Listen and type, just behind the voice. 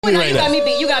You got me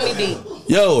beat. You got me beat.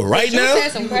 Yo, right now. You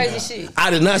said some crazy shit. I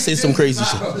did not say some crazy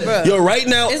shit. Bruh. Yo, right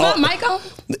now. Is my mic on?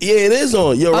 Yeah, it is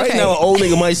on. Yo, right Okay. now, an old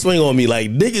nigga might swing on me. Like,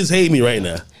 niggas hate me right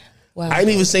now. Wow. I ain't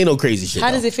even say no crazy shit.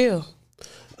 How though. does it feel?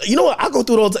 You know what? I go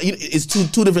through it all the time. It's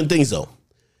two different things, though.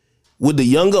 With the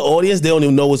younger audience, they don't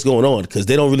even know what's going on because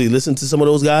they don't really listen to some of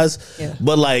those guys. Yeah.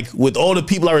 But like with all the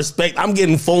people I respect, I'm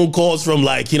getting phone calls from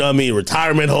like, you know what I mean,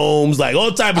 retirement homes, like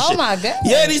all type of shit. Oh my God.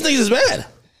 Yeah, these niggas is bad.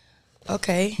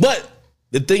 Okay. But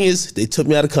the thing is, they took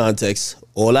me out of context.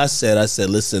 All I said,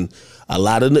 listen, a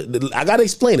lot of, I got to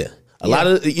explain it. A lot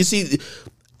of, you see,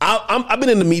 I've been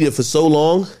in the media for so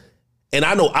long and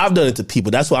I know I've done it to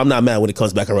people. That's why I'm not mad when it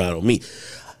comes back around on me.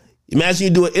 Imagine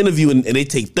you do an interview and they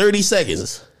take 30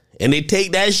 seconds. And they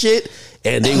take that shit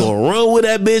and they gonna run with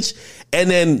that bitch, and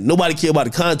then nobody care about the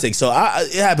context. So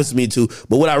it happens to me too.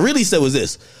 But what I really said was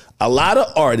this: a lot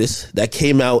of artists that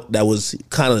came out that was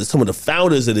kind of some of the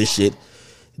founders of this shit,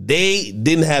 they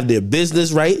didn't have their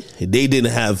business right. They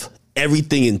didn't have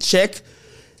everything in check.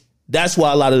 That's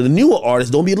why a lot of the newer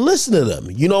artists don't be listening to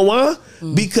them. You know why?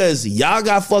 Because y'all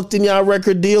got fucked in y'all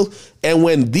record deal. And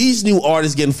when these new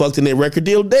artists getting fucked in their record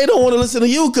deal, they don't want to listen to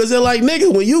you because they're like,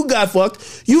 nigga, when you got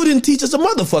fucked, you didn't teach us a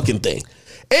motherfucking thing.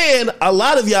 And a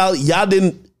lot of y'all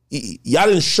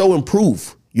didn't show and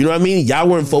prove. You know what I mean? Y'all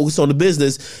weren't focused on the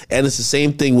business. And it's the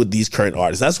same thing with these current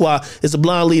artists. That's why it's a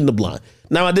blind leading the blind.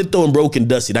 Now, I did throw in Broken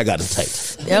Dusty. That got him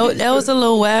tight. That was a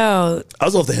little wild. I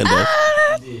was off the hen dog.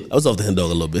 I was off the hen dog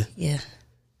a little bit. Yeah.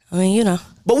 I mean, you know.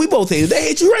 But we both hate it. They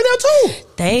hate you right now, too.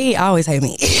 They always hate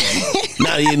me.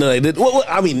 Now, you know,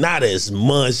 I mean, not as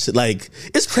much. Like,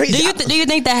 it's crazy. Do you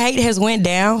think the hate has went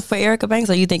down for Erica Banks,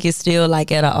 or you think it's still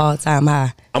like at an all-time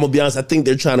high? I'm going to be honest. I think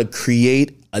they're trying to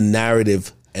create a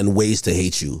narrative and ways to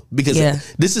hate you. Because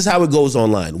this is how it goes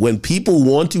online. When people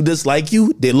want to dislike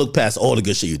you, they look past all the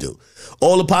good shit you do.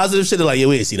 All the positive shit, they're like, yeah,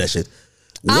 we ain't see that shit.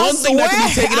 One thing that can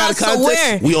be taken out of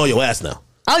context, we on your ass now.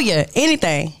 Oh, yeah.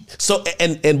 Anything. So,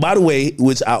 and by the way,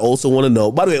 which I also want to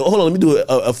know, by the way, hold on, let me do an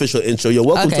official intro. Yo,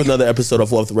 welcome to another episode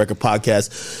of Off the Record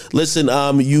Podcast. Listen,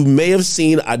 you may have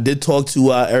seen, I did talk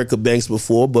to Erica Banks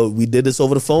before, but we did this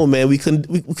over the phone, man. We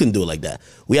couldn't do it like that.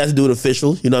 We had to do it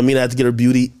official. You know what I mean? I had to get her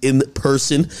beauty in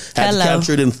person. Had to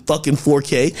capture it in fucking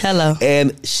 4K. Hello.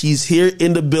 And she's here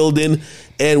in the building,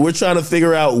 and we're trying to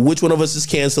figure out which one of us is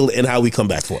canceled and how we come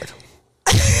back for it.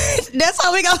 That's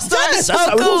how we gonna start it. That's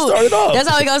how we gonna start it off. That's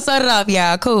how we gonna start it off,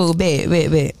 y'all. Cool.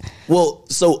 Bet. Well,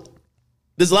 so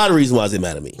there's a lot of reasons why they're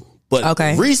mad at me. But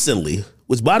recently,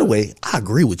 which by the way, I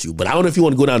agree with you, but I don't know if you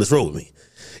want to go down this road with me.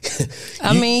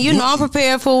 I mean, you know I'm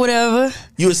prepared for whatever.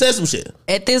 You had said some shit.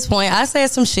 At this point, I said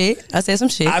some shit. I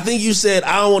think you said,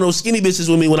 I don't want no skinny bitches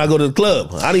with me when I go to the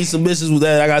club. I need some bitches with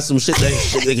that. I got some shit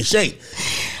that they can shake.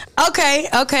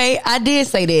 Okay. I did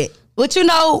say that. But you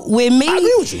know, with me, I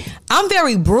agree with you. I'm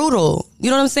very brutal. You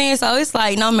know what I'm saying? So it's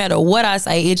like no matter what I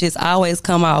say, it just always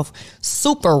come off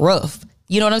super rough.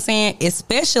 You know what I'm saying?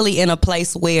 Especially in a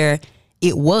place where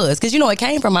it was. Because, you know, it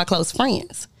came from my close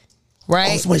friends.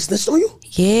 Right? Oh, somebody snitched on you?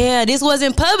 Yeah, this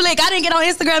wasn't public. I didn't get on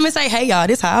Instagram and say, hey, y'all,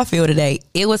 this is how I feel today.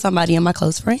 It was somebody in my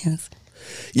close friends.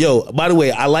 Yo, by the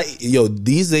way,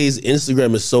 these days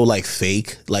Instagram is so like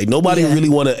fake. Like nobody really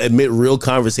want to admit real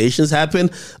conversations happen.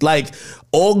 Like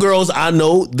all girls I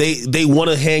know, they want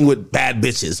to hang with bad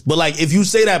bitches. But like if you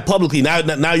say that publicly,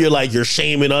 now you're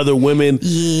shaming other women.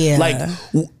 Yeah. Like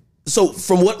so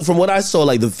from what I saw,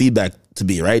 like the feedback to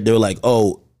be, right? They were like,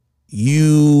 oh,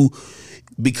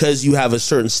 because you have a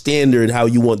certain standard how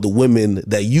you want the women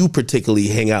that you particularly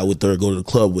hang out with or go to the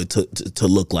club with to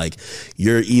look like,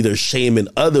 you're either shaming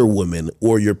other women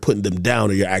or you're putting them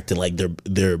down or you're acting like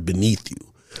they're beneath you.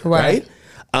 Right?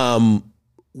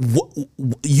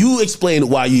 You explain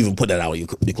why you even put that out with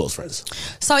your close friends.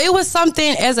 So it was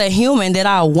something as a human that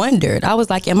I wondered. I was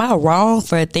like, am I wrong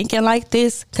for thinking like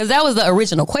this? Because that was the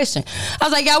original question. I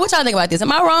was like, y'all, what y'all think about this?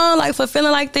 Am I wrong like for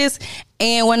feeling like this?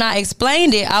 And when I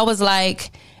explained it, I was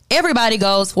like, everybody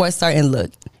goes for a certain look.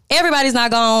 Everybody's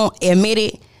not going to admit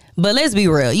it. But let's be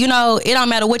real. You know, it don't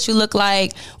matter what you look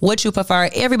like, what you prefer.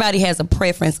 Everybody has a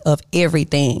preference of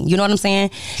everything. You know what I'm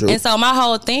saying? True. And so my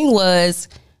whole thing was,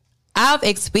 I've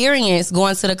experienced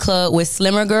going to the club with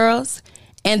slimmer girls,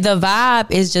 and the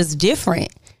vibe is just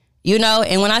different. You know,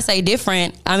 and when I say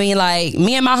different, I mean like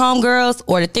me and my homegirls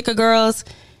or the thicker girls,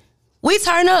 we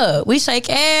turn up, we shake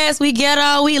ass, we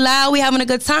ghetto, we loud, we having a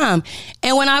good time.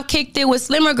 And when I've kicked it with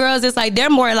slimmer girls, it's like they're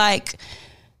more like,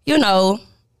 you know,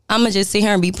 I'm going to just sit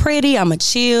here and be pretty. I'm going to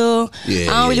chill. I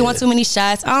don't really want too many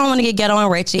shots. I don't want to get ghetto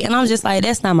and wretched. And I'm just like,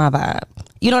 that's not my vibe.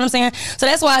 You know what I'm saying? So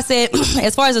that's why I said,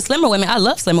 as far as the slimmer women, I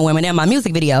love slimmer women in my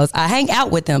music videos. I hang out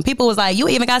with them. People was like, you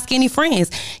even got skinny friends.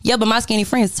 Yeah, but my skinny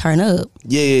friends turn up.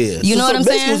 Yeah. You know what I'm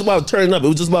saying? It was about turning up. It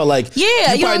was just about like,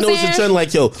 yeah, you probably noticed the trend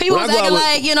like, yo. People was acting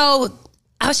like, you know,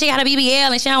 oh, she got a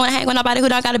BBL and she don't want to hang with nobody who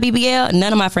don't got a BBL.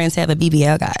 None of my friends have a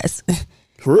BBL, guys.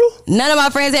 For real? None of my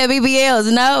friends have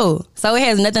BBLs, no. So it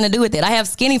has nothing to do with it. I have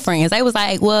skinny friends. They was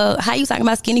like, well, how you talking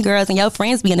about skinny girls and your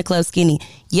friends be in the club skinny?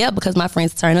 Yeah, because my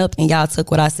friends turn up and y'all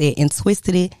took what I said and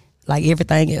twisted it like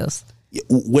everything else.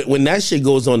 When that shit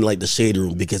goes on like the shade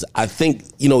room, because I think,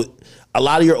 you know, a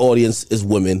lot of your audience is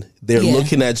women. They're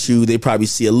looking at you. They probably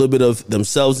see a little bit of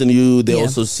themselves in you. They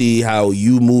also see how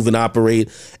you move and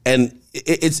operate. And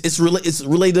it's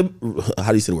related.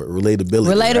 How do you say the word?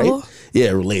 Relatability. Relatable. Right? Yeah,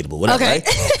 relatable. Whatever. Okay.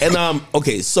 Right? And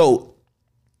okay, so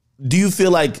do you feel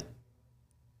like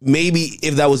maybe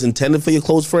if that was intended for your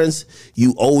close friends,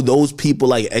 you owe those people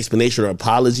like an explanation or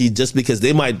apology, just because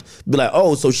they might be like,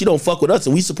 oh, so she don't fuck with us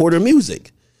and we support her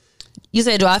music? You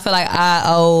said, do I feel like I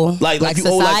owe like you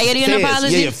society owe, an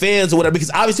apology? Yeah, your fans or whatever,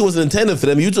 because obviously it wasn't intended for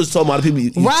them. You just talking about the people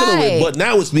you chilling with, but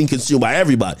now it's being consumed by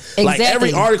everybody. Exactly. Like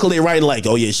every article they writing like,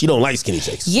 oh yeah, she don't like skinny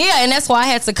chicks. Yeah, and that's why I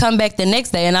had to come back the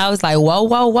next day and I was like,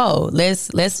 whoa.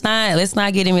 Let's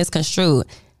not get it misconstrued.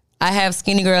 I have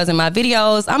skinny girls in my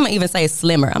videos. I'm gonna even say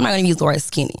slimmer. I'm not gonna use the word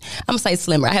skinny. I'm gonna say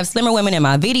slimmer. I have slimmer women in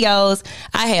my videos.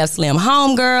 I have slim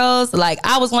home girls. Like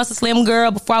I was once a slim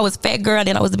girl before I was fat girl.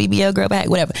 Then I was a BBL girl, but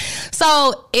whatever.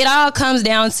 So it all comes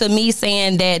down to me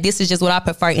saying that this is just what I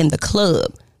prefer in the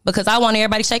club. Because I want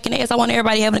everybody shaking ass. I want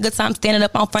everybody having a good time standing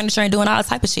up on furniture and doing all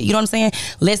type of shit. You know what I'm saying?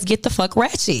 Let's get the fuck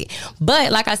ratchet.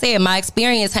 But like I said, my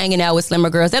experience hanging out with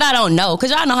slimmer girls that I don't know. Because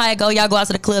y'all know how it go. Y'all go out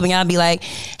to the club and y'all be like,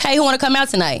 hey, who want to come out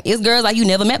tonight? It's girls like you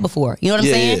never met before. You know what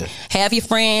I'm saying? Yeah. Half your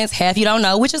friends, half you don't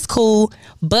know, which is cool.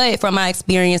 But from my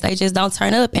experience, they just don't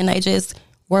turn up and they just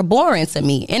were boring to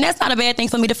me. And that's not a bad thing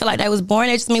for me to feel like they was boring.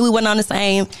 It just mean we wasn't on the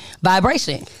same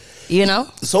vibration. You know,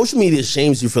 social media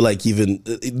shames you for like even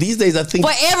these days. I think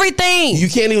for everything you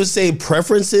can't even say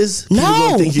preferences.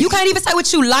 No, you can't even say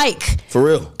what you like. For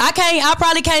real, I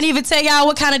probably can't even tell y'all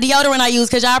what kind of deodorant I use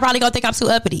because y'all probably gonna think I'm too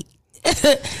uppity.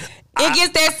 It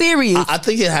gets that serious. I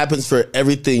think it happens for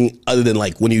everything other than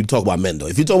like when you talk about men though.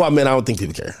 If you talk about men, I don't think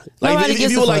people care. Like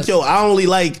if you were like, yo, I only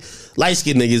like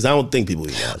light-skinned niggas, I don't think people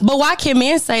would care. But why can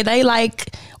men say they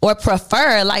like or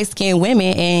prefer light-skinned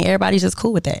women and everybody's just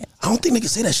cool with that? I don't think they can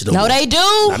say that shit no more. No, they do.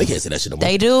 Nah, they can't say that shit no more.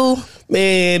 They do.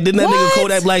 Man, didn't that nigga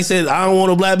Kodak Black said, I don't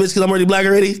want a black bitch because I'm already black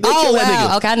already? They kill that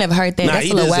nigga. Okay, I never heard that. Nah, that's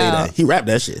he didn't say that. He rapped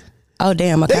that shit. Oh,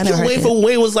 damn. Okay, I never heard Wayne that. For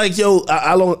Wayne was like, yo,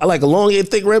 I like a long hair,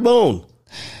 thick red bone.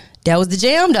 That was the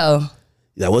jam, though.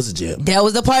 That was a jam. That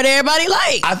was the part everybody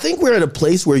liked. I think we're at a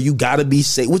place where you gotta be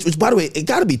safe, which by the way, it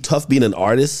gotta be tough being an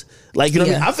artist. Like, you know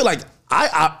what I mean? I feel like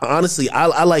I honestly,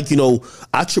 I like, you know,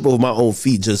 I trip over my own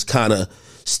feet just kind of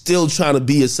still trying to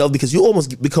be yourself because you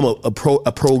almost become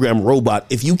a program robot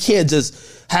if you can't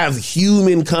just have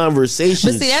human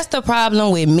conversations. But see, that's the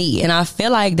problem with me. And I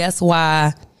feel like that's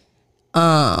why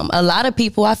a lot of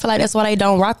people, I feel like that's why they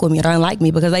don't rock with me or don't like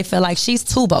me because they feel like she's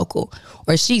too vocal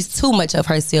or she's too much of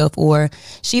herself or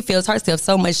she feels herself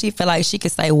so much she feel like she can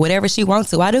say whatever she wants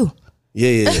to. I do.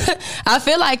 Yeah. I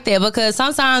feel like that because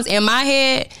sometimes in my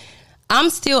head, I'm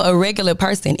still a regular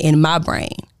person in my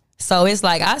brain. So it's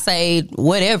like I say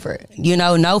whatever, you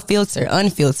know, no filter,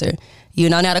 unfiltered. You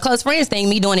know, now the close friends thing,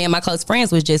 me doing it in my close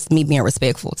friends was just me being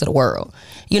respectful to the world.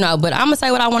 You know, but I'm going to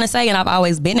say what I want to say and I've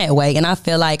always been that way. And I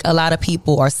feel like a lot of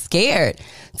people are scared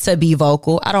to be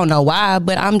vocal. I don't know why,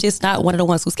 but I'm just not one of the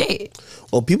ones who's scared.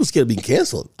 Well, people scared of being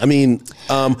canceled. I mean,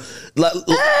 I feel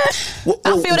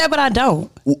that, but I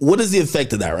don't. What is the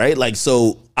effect of that, right? Like,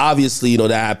 so obviously, you know,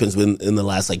 that happens in the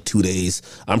last like 2 days.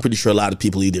 I'm pretty sure a lot of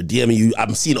people either DMing you.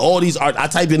 I'm seeing all these I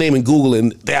type your name in Google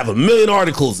and they have 1 million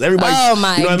articles. Everybody, oh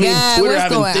my you know what God, I mean? Twitter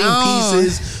having think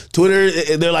pieces.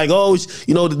 Twitter, they're like, oh,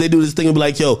 you know, they do this thing and be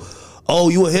like, yo, oh,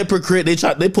 you a hypocrite.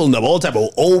 They pulling up all type of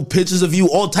old pictures of you,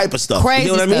 all type of stuff. Crazy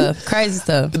you know what stuff. I mean? Crazy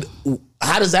stuff.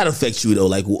 How does that affect you though?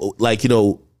 Like, you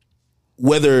know,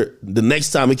 whether the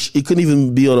next time it couldn't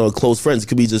even be on a close friends, it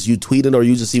could be just you tweeting or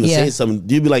you just even saying something.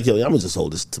 You'd be like, yo, I'm gonna just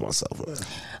hold this to myself.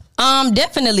 Man.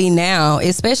 Definitely now,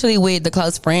 especially with the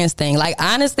close friends thing. Like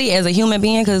honestly, as a human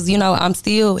being, because you know I'm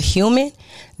still human.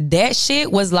 That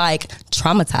shit was like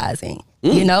traumatizing,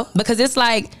 you know, because it's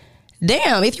like,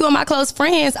 damn, if you are my close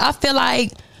friends, I feel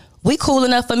like we cool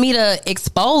enough for me to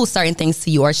expose certain things to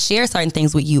you or share certain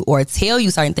things with you or tell you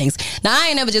certain things. Now I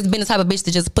ain't never just been the type of bitch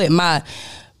to just put my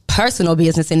personal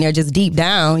business in there just deep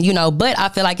down, you know, but I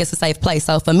feel like it's a safe place.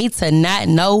 So for me to not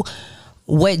know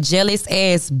what jealous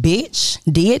ass bitch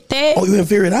did that. Oh, you didn't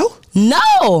figure it out? No.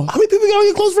 How many people got on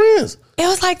your close friends? It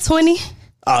was like 20.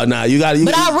 Oh, nah, you got it.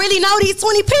 But I really know these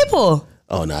 20 people.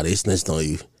 Oh, nah, they snitched on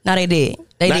you. No, they did.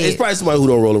 They did. It's probably somebody who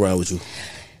don't roll around with you.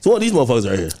 So what these motherfuckers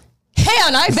right here?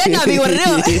 Hell no, it better not be one of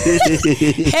them.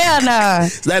 Hell no.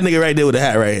 So that nigga right there with the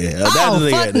hat right here. Oh,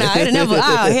 fuck no.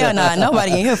 Hell no.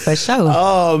 Nobody in here for sure.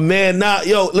 Oh, man. Nah,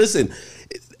 yo, listen.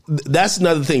 That's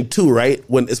another thing too, right?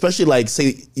 When, especially like,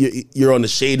 say you're on the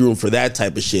shade room for that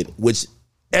type of shit, which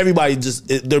everybody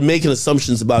they're making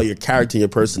assumptions about your character and your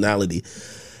personality.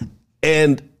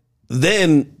 And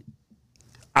then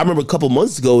I remember a couple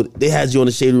months ago, they had you on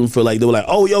the shade room for like, they were like,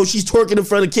 oh, yo, she's twerking in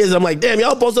front of kids. And I'm like, damn,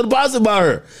 y'all posted a positive about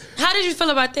her. How did you feel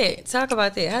about that? Talk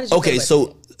about that. How did you Okay,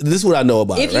 so that? This is what I know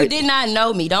about it, right? If you did not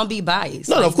know me, don't be biased.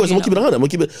 No, of course, I'm going to keep it 100. I'm going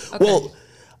to keep it. Okay.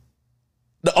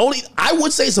 Well, I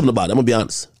would say something about it. I'm going to be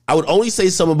honest. I would only say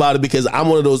something about it because I'm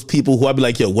one of those people who I'd be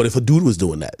like, yo, what if a dude was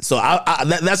doing that? So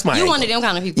that's my You one of them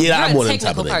kind of people. Yeah, You're I'm one of them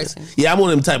type of person. niggas. Yeah, I'm one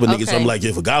of them type of niggas. So I'm like,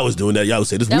 if a guy was doing that, y'all would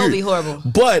say this weird. That would be horrible.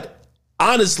 But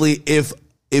honestly, if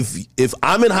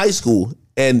I'm in high school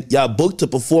and y'all booked a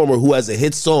performer who has a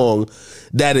hit song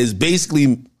that is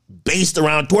basically based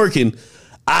around twerking,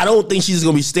 I don't think she's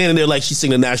going to be standing there like she's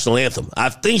singing the national anthem. I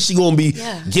think she's going to be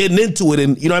getting into it,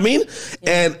 and you know what I mean?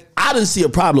 Yeah. And I didn't see a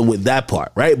problem with that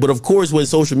part, right? But of course, when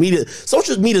social media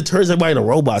turns everybody into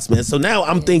robots, man. So now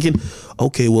I'm thinking,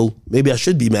 okay, well, maybe I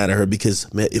should be mad at her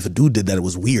because, man, if a dude did that, it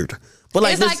was weird. But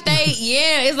like,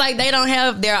 it's like they don't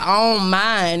have their own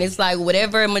mind. It's like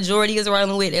whatever majority is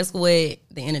rolling with, that's what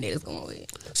the internet is going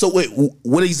with. So wait,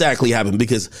 what exactly happened?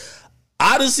 Because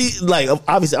honestly, like,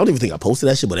 obviously, I don't even think I posted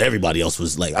that shit, but everybody else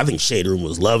was like, I think Shade Room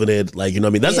was loving it. Like, you know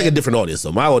what I mean? That's like a different audience.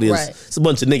 So my audience, it's a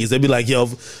bunch of niggas. They'd be like, yo,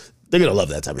 they're going to love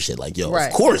that type of shit. Like, yo,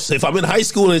 of course, if I'm in high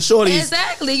school and shorties.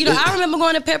 Exactly. You know, I remember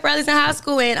going to pep rallies in high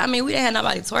school, and I mean, we didn't have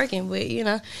nobody twerking, but, you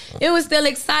know, it was still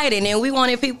exciting. And we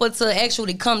wanted people to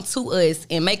actually come to us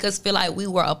and make us feel like we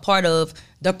were a part of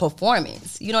the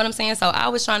performance. You know what I'm saying? So I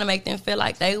was trying to make them feel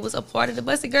like they was a part of the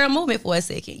Busted Girl movement for a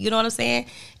second. You know what I'm saying?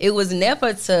 It was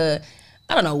never to...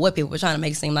 I don't know what people were trying to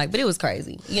make it seem like, but it was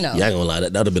crazy, you know. Yeah, I ain't gonna lie,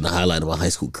 that would have been the highlight of my high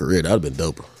school career. That would have been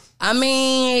dope. I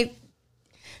mean,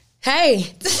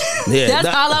 hey, that's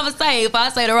all I was saying. If I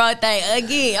say the wrong thing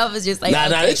again, I was just like,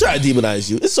 they try to demonize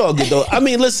you. It's all good though. I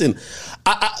mean, listen,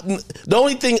 the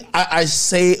only thing I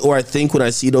say or I think when I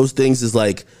see those things is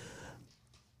like,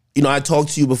 you know, I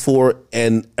talked to you before,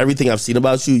 and everything I've seen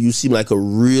about you, you seem like a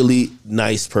really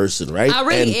nice person, right? I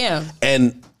really am.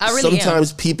 And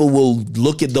sometimes people will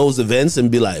look at those events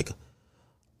and be like,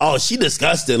 oh, she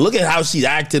disgusting. Look at how she's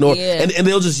acting. And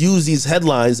they'll just use these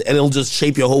headlines and it'll just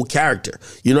shape your whole character.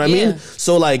 You know what I mean?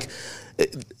 So like,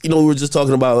 you know, we were just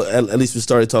talking about, at least we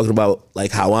started talking about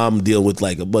like how I'm dealing with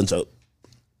like a bunch of,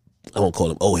 I won't call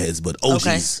them old heads, but OGs.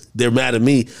 Okay. They're mad at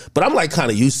me, but I'm like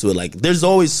kind of used to it. Like there's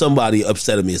always somebody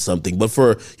upset at me or something. But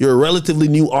for you're a relatively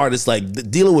new artist, like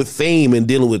dealing with fame and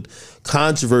dealing with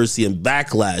controversy and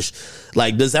backlash,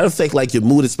 like does that affect like your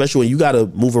mood, especially when you got to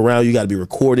move around, you got to be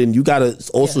recording, you got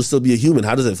to also still be a human?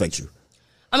 How does it affect you?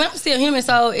 I mean, I'm still human,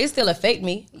 so it still affects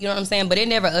me. You know what I'm saying? But it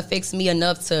never affects me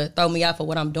enough to throw me out for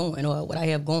what I'm doing or what I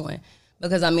have going.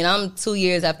 Because I mean, I'm 2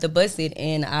 years after Busted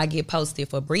and I get posted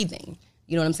for breathing.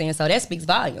 You know what I'm saying? So that speaks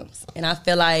volumes. And I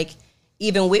feel like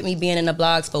even with me being in the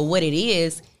blogs for what it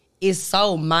is, it's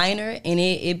so minor and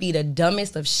it be the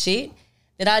dumbest of shit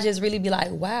that I just really be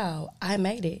like, wow, I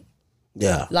made it.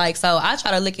 Yeah. Like, so I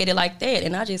try to look at it like that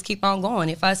and I just keep on going.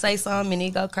 If I say something and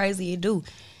it go crazy, it do.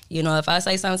 You know, if I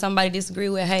say something somebody disagree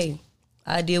with, hey,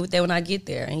 I deal with that when I get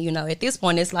there. And, you know, at this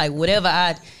point, it's like whatever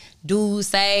I do,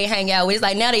 say, hang out with. It's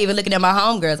like now they're even looking at my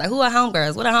homegirls. Like, who are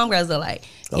homegirls? What are homegirls look like?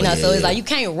 You know, so it's like you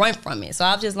can't run from it. So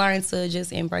I've just learned to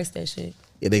just embrace that shit.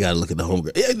 Yeah, they got to look at the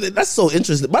homegirl. Yeah, that's so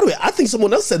interesting. By the way, I think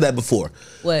someone else said that before.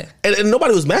 What? And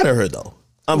nobody was mad at her, though.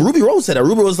 Ruby Rose said that.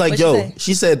 Ruby was like,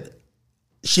 she said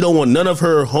she don't want none of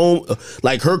her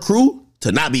like her crew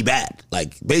to not be bad.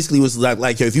 Like, basically was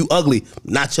like if you ugly,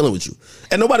 not chilling with you.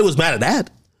 And nobody was mad at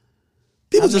that.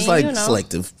 People just like, you know,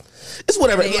 selective. It's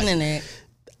whatever. The internet.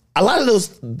 A lot of those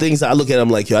things I look at, I'm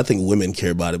like, yo, I think women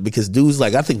care about it because dudes,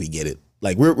 like, I think we get it.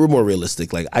 Like, we're more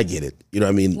realistic. Like, I get it. You know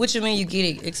what I mean? What you mean you get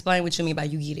it? Explain what you mean by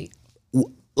you get it.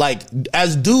 Like,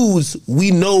 as dudes,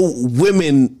 we know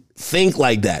women think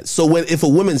like that. So if a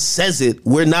woman says it,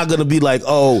 we're not going to be like,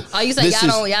 oh, you say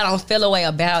y'all don't feel a way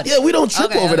about it. Yeah, we don't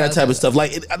trip over that type of stuff.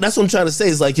 Like, that's what I'm trying to say.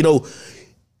 Is like, you know,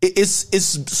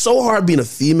 it's so hard being a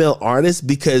female artist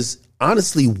because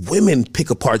honestly, women pick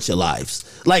apart your lives.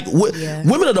 Like,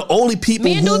 women are the only people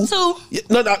Men do too.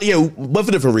 But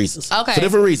for different reasons. Okay. For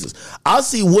different reasons. I'll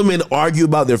see women argue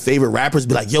about their favorite rappers,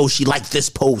 be like, yo, she liked this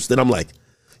post. And I'm like,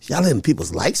 y'all letting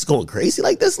people's likes going crazy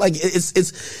like this? Like,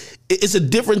 it's it's a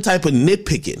different type of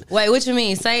nitpicking. Wait, what you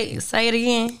mean? Say it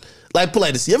again. Like,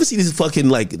 polite. You ever see these fucking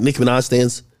like Nicki Minaj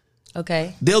stands?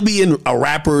 Okay. They'll be in a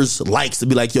rapper's likes to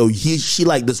be like, yo, she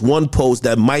like this one post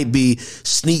that might be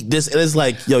sneak this, and it's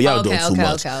like, yo, y'all doing too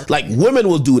much. Like, women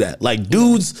will do that. Like,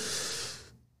 dudes,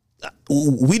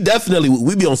 we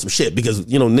be on some shit because,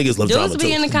 you know, niggas love drama too. Dudes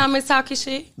be in the comments talking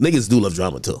shit. Niggas do love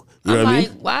drama too. You know what I mean?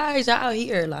 Why is y'all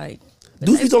here? Like,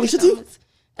 dudes be talking shit to you?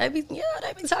 They be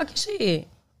talking shit.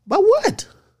 About what?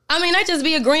 I mean, they just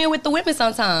be agreeing with the women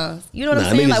sometimes. You know what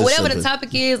I'm saying? Like, whatever the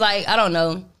topic is, like, I don't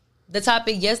know. The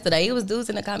topic yesterday, it was dudes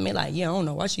in the comment like, yeah, I don't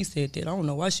know why she said that. I don't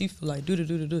know why she feel like do.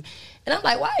 And I'm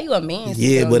like, why are you a man?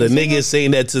 Yeah, but a nigga is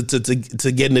saying that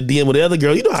to get in the DM with the other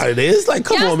girl. You know how it is. Like,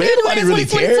 come on, man. Nobody really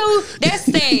care. That's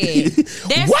sad.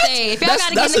 That's sad. If y'all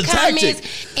gotta get in the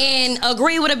comments and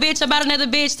agree with a bitch about another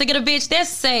bitch to get a bitch, that's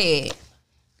sad.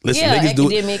 Listen, niggas do.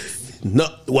 No,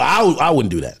 well, I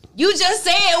wouldn't do that. You just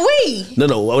said we.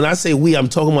 No. When I say we, I'm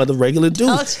talking about the regular dude.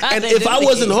 And if I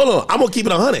wasn't, hold on, I'm gonna keep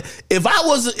it 100. If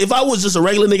I was just a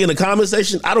regular nigga in the comment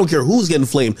section, I don't care who's getting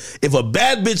flamed. If a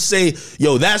bad bitch say,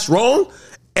 yo, that's wrong,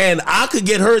 and I could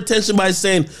get her attention by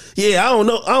saying, yeah, I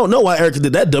don't know why Erica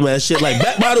did that dumbass shit.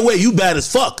 Like, by the way, you bad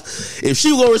as fuck. If she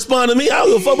gonna respond to me, I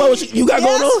don't give a fuck about what you got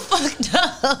going on. Fucked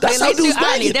up. That's how dudes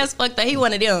bag it. That's fucked up. He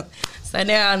one of them. So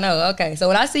now I know. Okay, so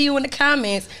when I see you in the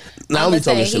comments, now I'm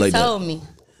talking shit like that. He told me.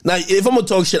 Now, if I'm gonna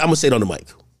talk shit, I'm gonna say it on the mic.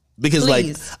 Because,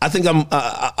 please. Like, I think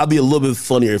I'll be a little bit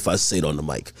funnier if I say it on the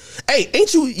mic. Hey,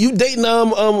 ain't you dating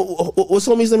what's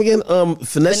homie's name again?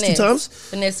 Finesse 2 times?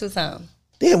 Finesse 2 times.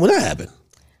 Damn, when that happened?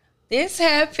 This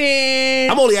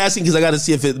happened. I'm only asking because I got to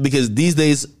see because these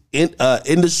days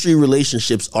industry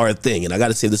relationships are a thing, and I got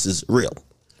to see if this is real.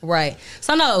 Right.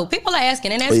 So no, people are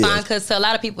asking, and that's fine because to a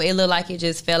lot of people it looked like it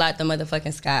just fell out the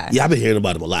motherfucking sky. Yeah, I've been hearing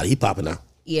about him a lot. He popping now.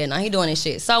 Yeah, no, he doing his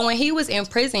shit. So when he was in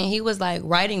prison, he was like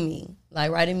writing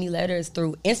me letters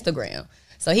through Instagram.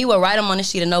 So he would write them on a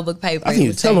sheet of notebook paper. I think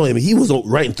you tell him he was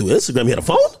writing through Instagram. He had a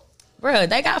phone? Bro,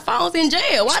 they got phones in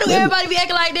jail. Why do everybody be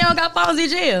acting like they don't got phones in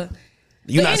jail?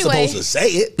 You're not supposed to say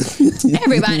it.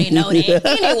 Everybody know that.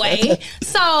 Anyway,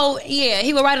 so yeah,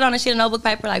 he would write it on a sheet of notebook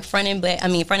paper, like front and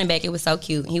back. It was so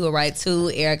cute. He would write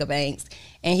to Erica Banks,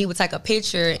 and he would take a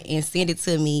picture and send it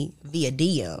to me via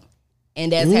DM. And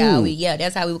that's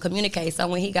how we would communicate. So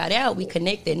when he got out, we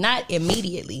connected, not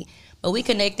immediately, but we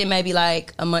connected maybe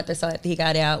like a month or so after he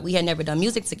got out. We had never done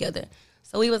music together.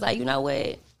 So we was like, you know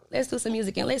what? Let's do some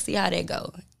music and let's see how that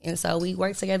go. And so we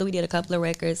worked together. We did a couple of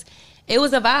records. It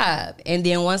was a vibe. And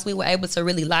then once we were able to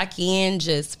really lock in,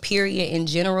 just period in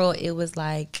general, it was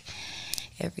like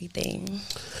everything.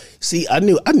 See, I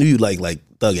knew you like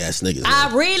thug ass niggas.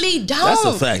 I really don't. That's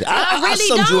a fact. I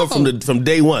summed you up from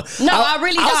day one. No, I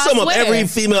really don't. I sum up every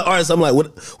female artist. I'm like,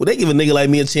 would they give a nigga like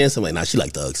me a chance? I'm like, nah, she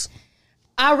like thugs.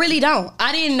 I really don't.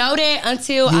 I didn't know that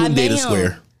until I met him. You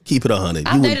square. Keep it 100.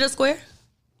 I dated a square.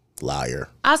 Liar.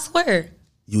 I swear.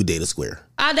 You date a square.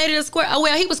 I dated a square. Oh,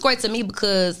 well, he was square to me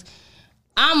because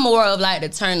I'm more of like the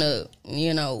turn up.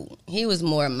 You know, he was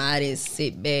more modest,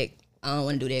 sit back. I don't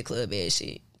want to do that club ass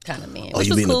shit kind of man. Which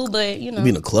was cool, but you know. You be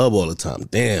in the club all the time.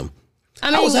 Damn.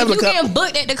 I mean, if you getting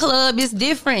booked at the club, it's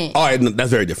different. All right, no,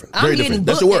 that's very different. Very different.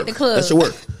 That's your work. That's your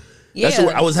work. Yeah. That's your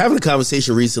work. I was having a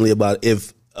conversation recently about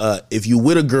if you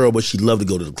with a girl but she'd love to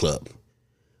go to the club.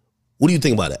 What do you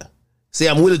think about that? See,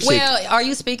 I'm with a chick. Well, are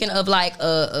you speaking of like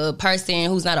a person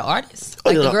who's not an artist?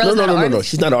 Like no.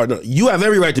 She's not an artist. You have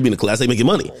every right to be in the club. That's like making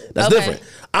money. That's different.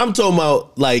 I'm talking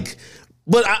about like,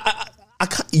 but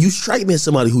you strike me as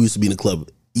somebody who used to be in the club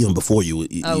even before you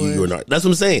were not. That's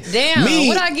what I'm saying. Damn,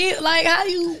 what I get? Like, how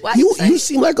you? You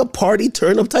seem like a party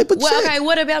turn up type of chick. Well, okay.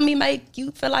 What about me make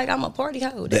you feel like I'm a party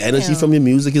hoe? The energy from your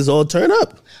music is all turn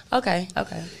up. Okay.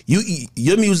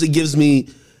 Your music gives me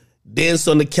dance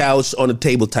on the couch, on the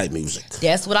table type music.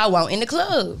 That's what I want in the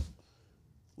club.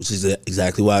 Which is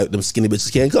exactly why them skinny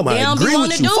bitches can't come. They don't be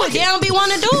wanting to do it. They don't be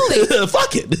wanting to do it.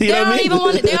 Fuck it. They don't even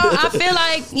want to. I feel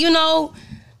like, you know,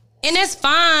 and that's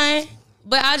fine.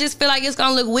 But I just feel like it's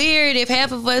gonna look weird if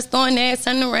half of us throwing that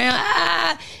turning around,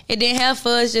 and then half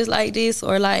of us just like this,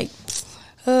 or like,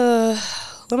 when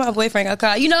my boyfriend got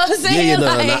caught. You know what I'm saying? Yeah, no,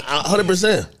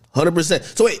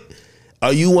 100%. So wait,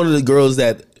 are you one of the girls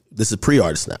that this is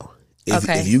pre-artist now?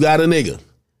 If you got a nigga,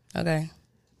 okay,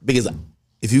 because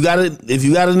if you got a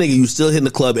nigga, you still hitting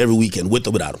the club every weekend with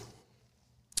or without him.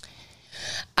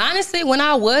 Honestly, when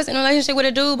I was in a relationship with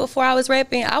a dude before I was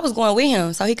rapping, I was going with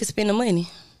him so he could spend the money.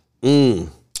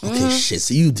 Okay, shit.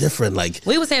 So you different, like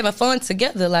we was having fun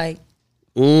together, like.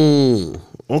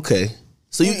 Okay.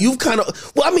 So you've kind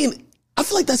of. Well, I mean, I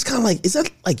feel like that's kind of like. Is that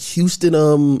like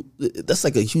Houston? That's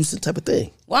like a Houston type of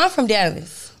thing. Well, I'm from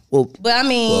Dallas. Well, But I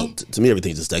mean, well, to me,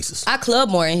 everything's just Texas. I club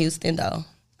more in Houston though.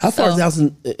 How far is the house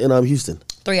in Houston?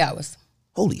 3 hours.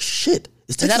 Holy shit!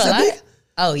 Is Is Texas that a that lot? big?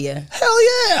 Oh yeah. Hell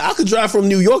yeah! I could drive from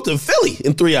New York to Philly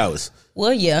in 3 hours.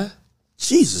 Well, yeah.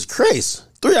 Jesus Christ!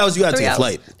 3 hours, you got to 3 take a hours.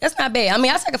 flight. That's not bad. I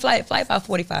mean, I take a flight about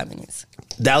 45 minutes.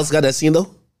 Dallas got that scene though.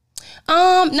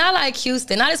 Not like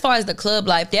Houston. Not as far as the club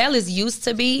life. Dallas used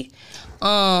to be,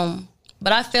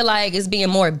 but I feel like it's being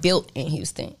more built in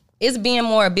Houston. It's being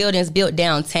more buildings built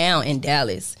downtown in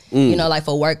Dallas. You know, like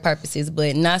for work purposes,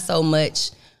 but not so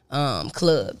much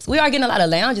clubs. We are getting a lot of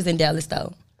lounges in Dallas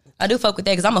though. I do fuck with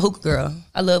that because I'm a hookah girl.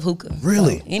 I love hookah.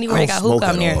 Really? So anywhere I they don't got hookah, smoke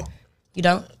I'm at there. all. You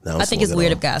don't? No, I don't I think it's smoke at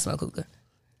weird all. if guys smoke hookah.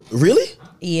 Really?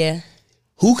 Yeah.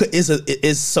 Hookah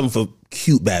is something for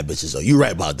cute bad bitches though. You're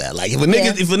right about that. Like if a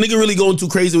nigga really going too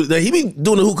crazy with that, he be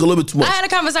doing the hookah a little bit too much. I had a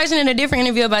conversation in a different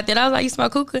interview about that. I was like, you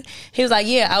smoke hookah? He was like,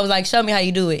 yeah. I was like, show me how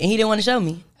you do it. And he didn't want to show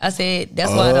me. I said,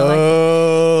 that's why I don't like it.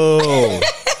 Oh.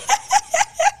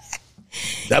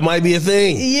 That might be a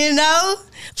thing. You know?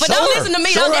 But Show don't her. listen to me.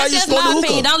 Show her how That's you just smoke the my hookah.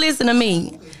 opinion. Don't listen to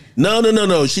me.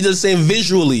 No. She just saying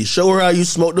visually. Show her how you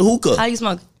smoke the hookah. How you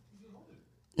smoke?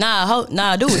 Nah,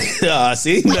 do it. Ah,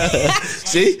 see?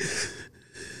 See?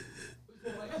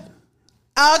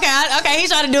 Okay, he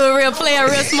trying to do it real player,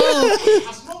 real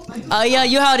smooth. Oh yeah,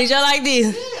 you hold it just like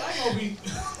this.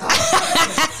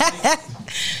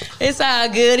 It's all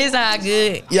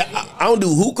good. Yeah, I don't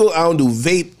do hookah. I don't do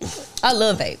vape. I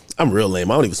love vape. I'm real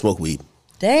lame. I don't even smoke weed.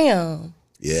 Damn,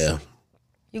 Yeah.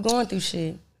 you going through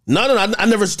shit. No, I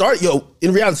never started. Yo,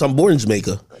 in reality, so I'm born in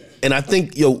Jamaica. And I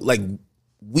think, like,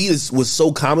 weed was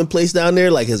so commonplace down there.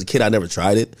 Like, as a kid, I never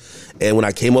tried it. And when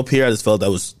I came up here, I just felt that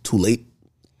was too late.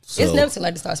 So, It's never too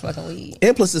late to start smoking weed.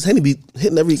 and plus, this Henny be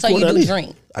hitting every So corner you I do need.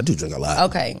 drink? I do drink a lot.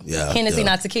 Okay. Yeah. Hennessy, yeah.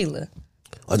 not tequila.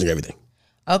 I drink everything.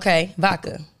 Okay.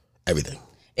 Vodka. Everything.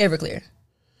 Everclear.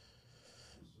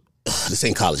 This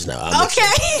ain't college now. I'll mix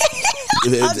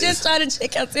Okay. it. I'm just trying to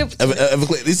check out temperature.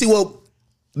 Everclear. You see, well,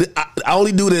 I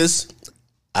only do this.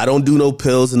 I don't do no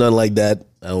pills and nothing like that.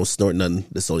 I don't snort nothing.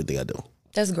 That's the only thing I do.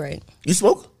 That's great. You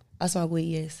smoke? I smoke weed,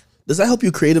 yes. Does that help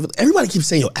you creative? Everybody keeps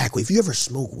saying, yo, Aqua, if you ever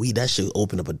smoke weed, that should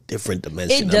open up a different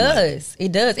dimension. It does.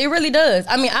 It does. It really does.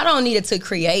 I mean, I don't need it to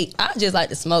create. I just like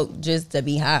to smoke just to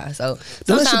be high. So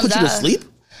Does that shit put you to I- sleep?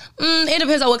 It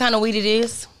depends on what kind of weed it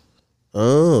is.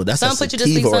 Oh, that's Some a put you to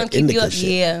sleep, sativa or some keep you indica up. shit.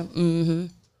 Yeah. Mm-hmm.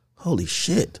 Holy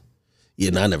shit.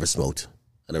 Yeah, no, I never smoked.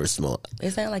 I never smoked.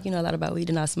 It sounds like you know a lot about weed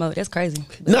and I smoke. That's crazy.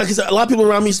 No, because a lot of people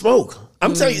around me smoke.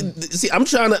 I'm telling you, see, I'm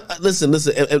trying to, listen,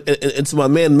 and to my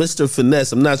man, Mr.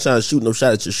 Finesse, I'm not trying to shoot no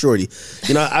shot at your shorty.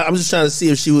 You know, I'm just trying to see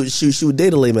if she would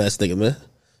date a lame ass nigga, man.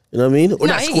 You know what I mean? Or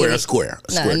Nah, not he square, get a it. square.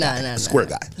 A square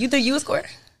guy. You think you a square?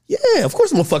 Yeah, of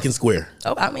course I'm a fucking square.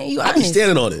 Oh, I mean, you I be honest.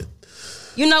 standing on it.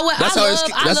 You know what? That's how I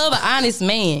it's- love an honest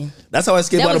man. That's how I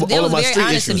escape out of That all of was my very street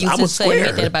honest of issues. you I'm to a say like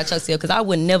square. that about yourself because I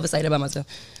would never say that about myself.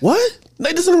 What?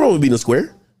 Like, there's nothing wrong with being a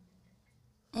square.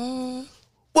 Well,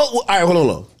 all right, hold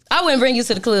on. I wouldn't bring you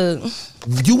to the club.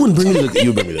 You wouldn't bring me to the,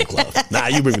 you bring me to the club. Nah,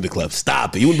 you bring me to the club.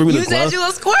 Stop it. You wouldn't bring me You to the club. said you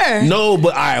a square. No,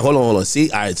 but all right, hold on.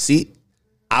 See,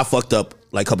 I fucked up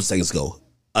like a couple seconds ago.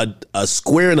 A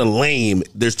square and a lame,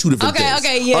 there's two different things.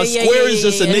 Okay, yeah, a yeah, square yeah, is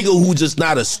just yeah. a nigga who just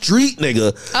not a street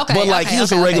nigga, Okay, but like okay, he's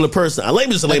just okay, a regular okay. person. A lame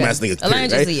is just a lame Okay. ass nigga. A lame period,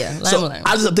 just, right? yeah, So lame.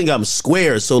 I just think I'm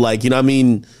square. So like, you know what I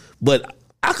mean? But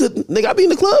I could, nigga, I be in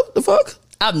the club. The fuck?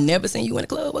 I've never seen you in a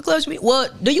club. What clubs you be? Well,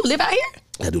 do you live out here?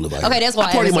 I do live out Okay, here. that's why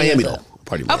I party in haven't seen Miami you though. in the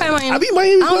Party in club. Okay, Miami. Miami. I be in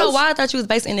Miami. I don't know clubs. why I thought you was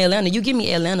based in Atlanta. You give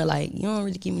me Atlanta, like you don't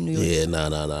really give me New York. Yeah,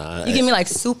 nah. You give me like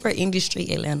super industry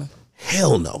Atlanta.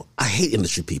 Hell no. I hate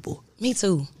industry people. Me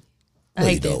too. I No,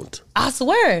 hate you that. don't. I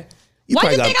swear. You Why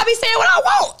probably you got- think I be saying what I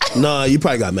want? Nah, you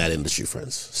probably got mad industry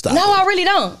friends. Stop. No, it. I really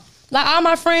don't. Like all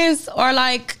my friends are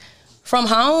like from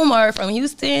home or from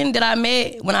Houston that I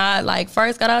met when I like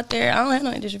first got out there. I don't have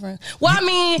no industry friends. Well, I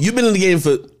mean, You've been in the game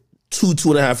for two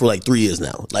and a half for like 3 years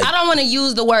now. Like I don't want to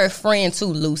use the word friend too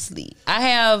loosely. I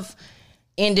have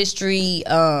industry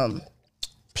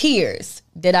peers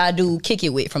that I do kick it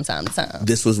with from time to time.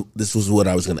 this was what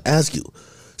I was going to ask you.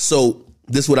 So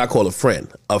this is what I call a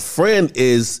friend. A friend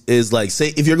is like, say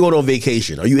if you're going on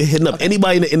vacation, are you hitting up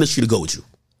anybody in the industry to go with you?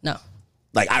 No,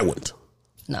 Like I wouldn't.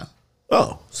 no.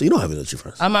 Oh, so you don't have industry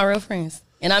friends. All my real friends.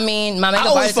 And I mean, my I makeup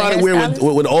always artist and find it weird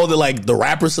hairstylist- when all the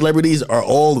rapper celebrities are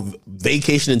all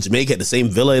vacation in Jamaica at the same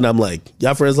villa, and I'm like,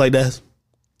 y'all friends like that?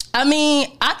 I mean,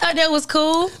 I thought that was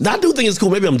cool. Now, I do think it's cool.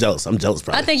 Maybe I'm jealous. I'm jealous,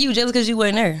 probably. I think you jealous because you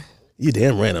weren't there. You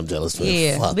damn right I'm jealous, man.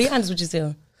 Yeah, Fuck. be honest with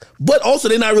yourself. But also,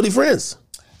 they're not really friends.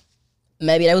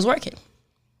 Maybe that was working.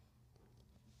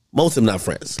 Most of them not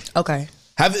friends. Okay.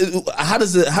 How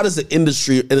does the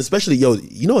industry, and especially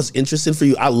you know what's interesting for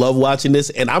you? I love watching this,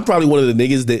 and I'm probably one of the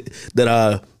niggas that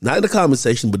are not in the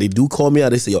conversation, but they do call me out.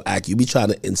 They say, "Yo, Ak, you be trying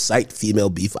to incite female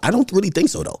beef." I don't really think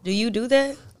so though. Do you do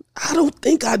that? I don't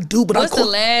think I do. But what's the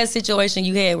last situation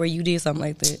you had where you did something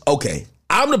like that? Okay.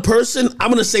 I'm the person, I'm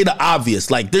going to say the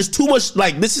obvious. Like, there's too much,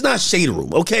 like, this is not Shade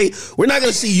Room, okay? We're not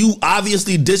going to see you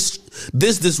obviously diss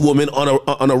this woman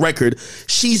on a record.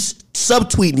 She's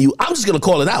subtweeting you. I'm just going to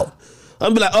call it out.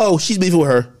 I'm going to be like, oh, she's beefing with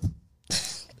her.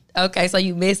 Okay, so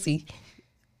you messy.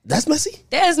 That's messy?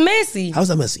 That's messy. How's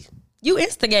that messy? You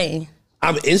instigating.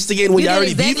 I'm instigating when y'all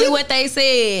already exactly beefing? what they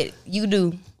said you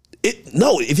do.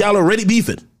 No, if y'all already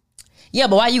beefing. Yeah,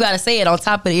 but why you got to say it on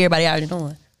top of everybody already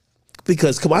doing?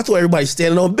 Because, come on, I thought everybody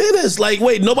standing on business. Like,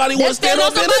 wait, nobody want to stand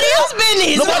on business? Somebody else's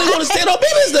business. Nobody want to stand on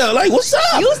business now. Like, what's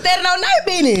up? You standing on their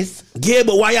business. Yeah,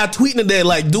 but why y'all tweeting it there?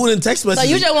 Like, doing it in text messages.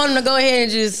 So you just want them to go ahead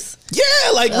and just...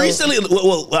 Yeah, like recently,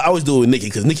 well, I always do it with Nikki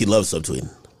because Nikki loves subtweeting.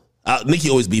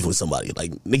 Nikki always beefing with somebody.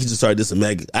 Like, Nikki just started dissing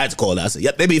Meg. I had to call it out. I said,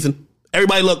 yep, they beefing.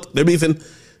 Everybody look, they're beefing.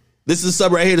 This is a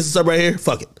sub right here. This is a sub right here.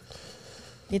 Fuck it.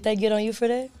 Did they get on you for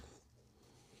that?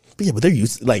 But yeah, but they're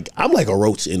used. Like, I'm like a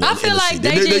roach in the industry. I feel like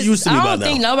they're used to me by now. I don't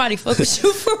think nobody fuck with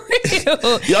you for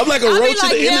real. Yeah, I'm like a roach in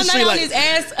the industry. Like, his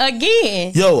ass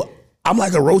again. Yo, I'm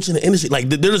like a roach in the industry. Like,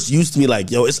 they're just used to me.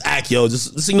 Like, yo, it's Ak, yo.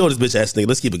 Just ignore this bitch ass nigga.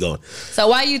 Let's keep it going. So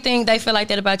why you think they feel like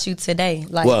that about you today?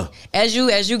 Like, as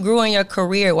you grew in your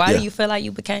career, why do you feel like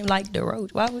you became like the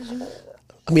roach? Why would you?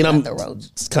 I mean, I'm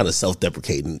kind of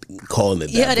self-deprecating, calling it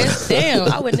that. Yeah, that's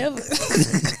damn. I would never.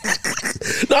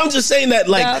 No, I'm just saying that,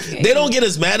 like, they don't get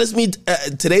as mad as me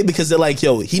today because they're like,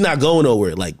 yo, he not going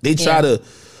nowhere. Like, they try to,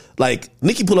 like,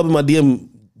 Nikki pulled up in my DM,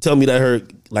 tell me that her,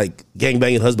 like,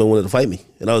 gangbanging husband wanted to fight me.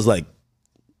 And I was like,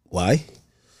 why?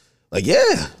 Like,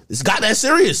 yeah, it's got that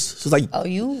serious. She's like, oh,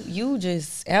 you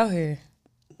just out here.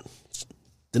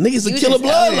 The nigga's a killer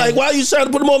blood. Like, why are you trying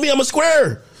to put him on me? I'm a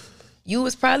square. You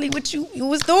was probably you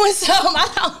was doing something.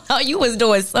 I don't know. You was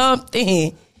doing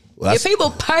something. Well, if people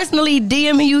personally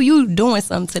DMing you doing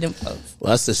something to them folks.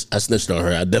 Well, I snitched on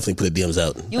her. I definitely put the DMs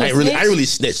out. I ain't really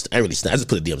snitched. I just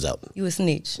put the DMs out. You a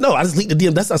snitch? No, I just leaked the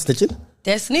DM. That's not snitching.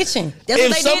 That's snitching. That's if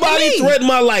what they somebody did to me. threatened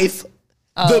my life,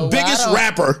 the biggest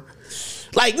rapper,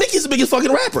 like Nicki's the biggest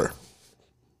fucking rapper.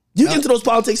 You get into those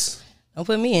politics? Don't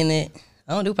put me in it.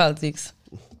 I don't do politics.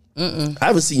 I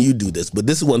haven't seen you do this, but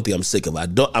this is one thing I'm sick of.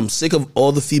 I'm sick of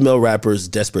all the female rappers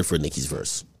desperate for Nicki's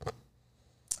verse.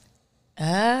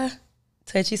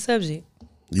 Touchy subject.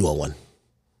 You want one?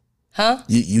 Huh?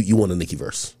 You want a Nicki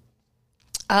verse?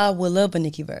 I would love a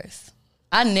Nicki verse.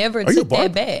 I never took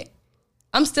that back.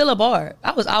 I'm still a barb.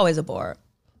 I was always a barb.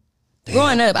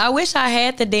 Growing up, I wish I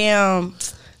had the damn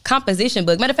composition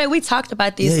book. Matter of fact, we talked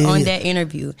about this on that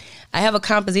interview. I have a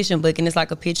composition book, and it's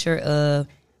like a picture of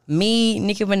me,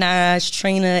 Nicki Minaj,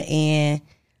 Trina, and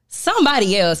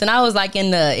somebody else. And I was like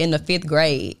in the 5th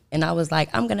grade, and I was like,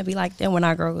 I'm gonna be like them when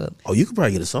I grow up. Oh, you could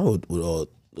probably get a song with all,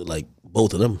 like,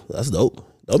 both of them. That's dope.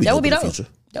 That would be dope.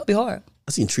 That would be hard.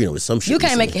 I seen Trina with some shit. You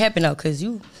can't make it happen though, cause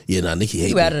you. Yeah, nah, Nicki hate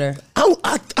you me. Out of there.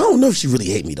 I don't know if she really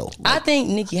hate me though. Like, I think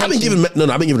Nicki hates I've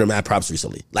been giving her mad props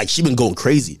recently. Like, she been going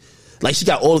crazy. Like, she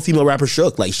got all the female rappers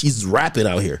shook. Like, she's rapping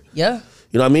out here. Yeah.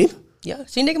 You know what I mean? Yeah,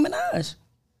 she Nicki Minaj.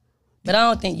 But I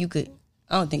don't think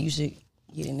you should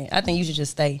get in there. I think you should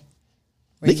just stay.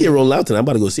 Nicki rolling out tonight. I'm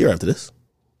about to go see her after this.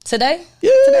 Today?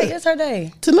 Yeah. Today is her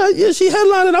day. Tonight, yeah, she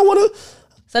headlining. I want to.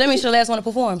 So that means she'll last one to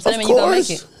perform. So that means you gonna make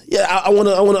it. Yeah, I want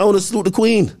to salute the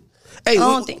queen. Hey,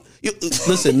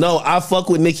 listen, no, I fuck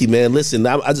with Nicki, man. Listen,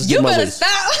 I just you my better voice.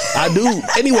 stop. I do.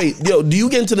 Anyway, yo, do you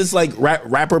get into this like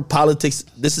rapper politics?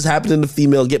 This is happening in the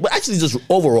female game, but actually just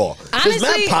overall. Honestly, there's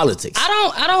mad politics.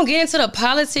 I don't get into the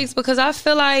politics because I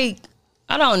feel like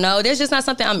I don't know. There's just not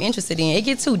something I'm interested in. It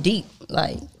gets too deep.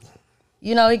 Like,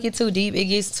 you know, it gets too deep. It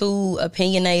gets too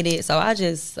opinionated. So I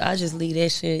just leave that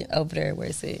shit over there where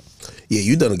it's at. Yeah,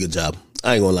 you done a good job.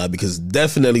 I ain't gonna lie, because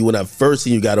definitely when I first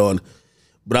seen you got on,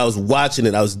 but I was watching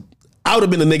it, I would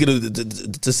have been a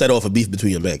nigga to set off a beef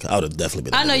between your Meg. I would have definitely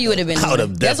been. I know you would have been. I would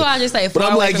have. That's why I just say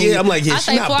far away from you. I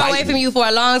stay far away from you for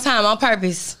a long time on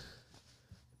purpose.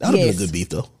 That would have been a good beef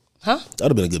though. Huh? That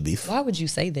would have been a good beef. Why would you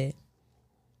say that?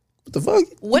 What the fuck?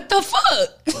 What the fuck?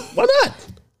 Why not?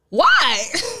 Why?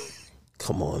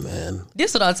 Come on, man.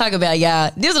 This what I'm talking about,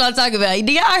 y'all. This what I'm talking about.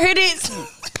 Do y'all hear this?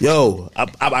 Yo, I'm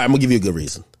gonna give you a good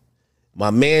reason. My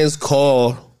man's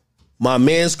Carl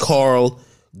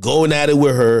going at it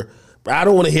with her. But I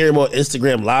don't want to hear him on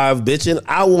Instagram live bitching.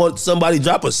 I want somebody to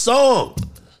drop a song.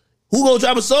 Who gonna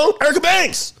drop a song? Erica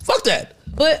Banks. Fuck that.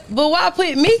 But why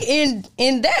put me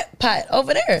in that pot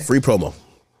over there? Free promo.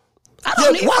 I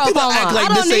don't need why pro people promo. act like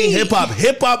I don't this ain't need- hip hop?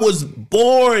 Hip hop was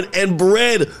born and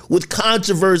bred with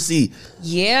controversy.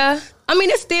 Yeah. I mean,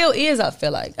 it still is, I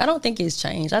feel like. I don't think it's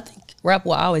changed. I think rap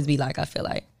will always be like, I feel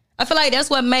like that's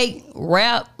what make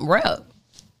rap.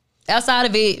 Outside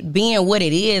of it being what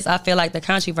it is, I feel like the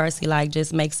controversy like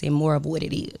just makes it more of what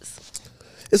it is.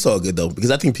 It's all good though,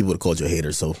 because I think people would have called you a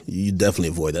hater, so you definitely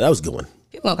avoid that. That was a good one.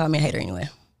 People gonna call me a hater anyway.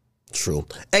 True.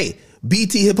 Hey,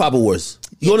 BT Hip Hop Awards.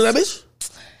 You going to that bitch?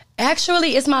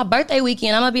 Actually, it's my birthday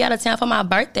weekend. I'm gonna be out of town for my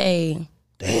birthday.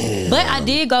 Damn. But I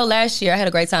did go last year. I had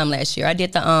a great time last year. I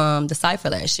did the Cypher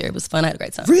last year. It was fun. I had a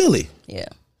great time. Really? Yeah.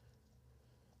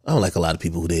 I don't like a lot of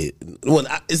people who did. Well,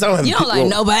 it's not. You don't like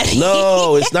nobody.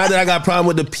 No, it's not that I got a problem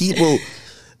with the people.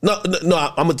 No.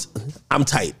 I'm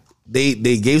tight. They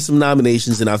gave some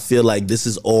nominations, and I feel like this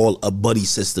is all a buddy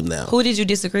system now. Who did you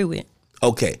disagree with?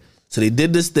 Okay, so they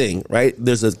did this thing, right?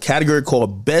 There's a category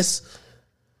called Best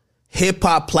Hip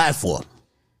Hop Platform,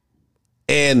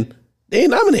 and they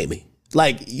didn't nominate me.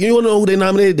 Like, you don't know who they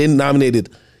nominated? They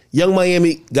nominated Young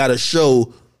Miami. Got a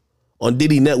show on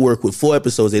Diddy Network with 4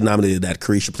 episodes. They nominated that.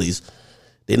 Carisha, please.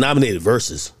 They nominated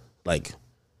Versus. Like,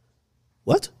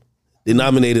 what? They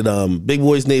nominated Big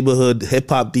Boy's Neighborhood, Hip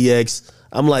Hop DX.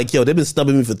 I'm like, yo, they've been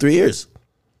snubbing me for 3 years.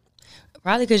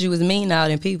 Probably because you was mean now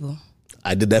than people.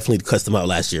 I did definitely cuss them out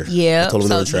last year. Yeah. I told them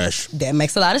they were trash. That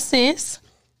makes a lot of sense.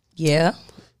 Yeah.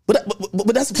 But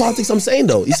that's the politics I'm saying,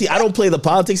 though. You see, I don't play the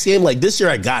politics game. Like, this year,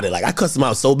 I got it. Like, I cussed them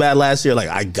out so bad last year. Like,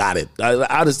 I got it.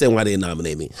 I understand why they didn't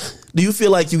nominate me. Do you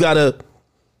feel like you got to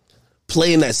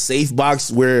play in that safe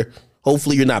box where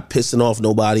hopefully you're not pissing off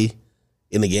nobody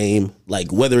in the game?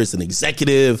 Like, whether it's an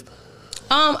executive,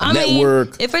 I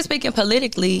network. mean, if we're speaking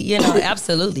politically, you know,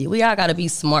 absolutely. We all got to be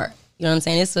smart. You know what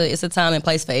I'm saying? It's a time and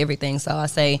place for everything. So I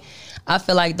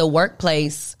feel like the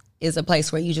workplace is a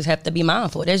place where you just have to be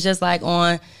mindful. It's just like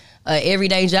on an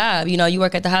everyday job. You know, you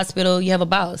work at the hospital, you have a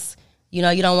boss. You know,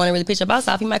 you don't want to really piss your boss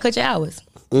off. You might cut your hours.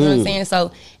 You know what I'm saying?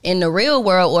 So in the real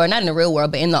world, or not in the real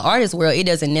world, but in the artist world, it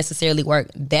doesn't necessarily work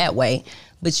that way.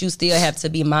 But you still have to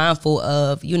be mindful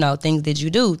of, you know, things that you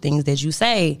do, things that you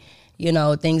say, you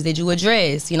know, things that you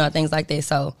address, you know, things like that.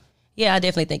 So, yeah, I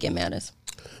definitely think it matters.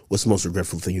 What's the most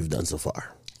regretful thing you've done so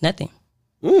far? Nothing.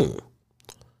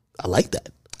 I like that.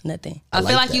 Nothing. I I feel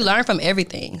like like you that. learn from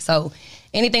everything. So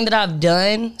anything that I've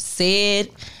done, said,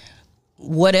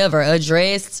 whatever,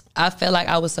 addressed, I felt like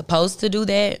I was supposed to do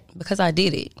that because I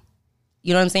did it.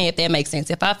 You know what I'm saying? If that makes sense.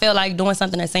 If I felt like doing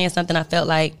something or saying something, I felt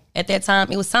like at that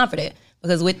time it was time for that.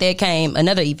 Because with that came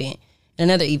another event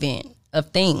of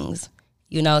things.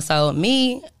 You know, so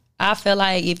me, I feel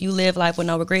like if you live life with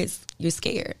no regrets, you're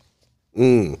scared.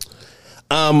 When's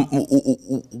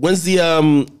the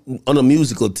on a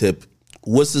musical tip,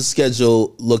 what's the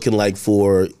schedule looking like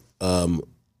for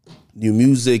new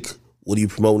music? What are you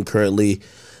promoting currently?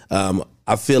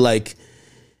 I feel like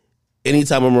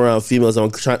anytime I'm around females, I'm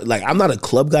not a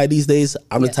club guy these days.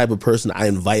 I'm the type of person I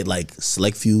invite like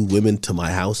select few women to my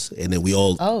house and then we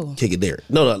all kick it there.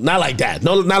 No, not like that.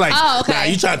 No, not like okay. Nah,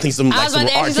 you trying to think some like some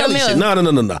R. Kelly shit.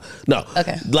 No.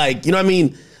 Okay. Like, you know what I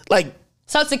mean? Like,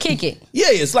 So to kick it. yeah,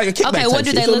 it's like a kickback. Okay, what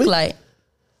do they look like?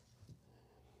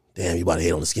 Damn, you about to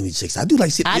hate on the skinny chicks. I do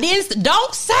like skinny.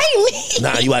 Don't say me.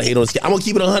 Nah, you about to hate on the skinny. I'm gonna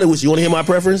keep it 100 with you. You wanna hear my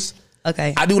preference?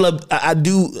 Okay. I do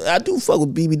fuck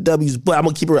with BBWs, but I'm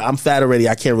gonna keep her. I'm fat already.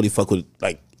 I can't really fuck with,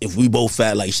 like, if we both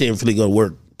fat, like, she ain't really gonna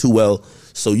work too well.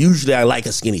 So usually I like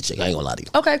a skinny chick. I ain't gonna lie to you.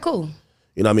 Okay, cool.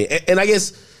 You know what I mean? And I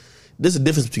guess there's a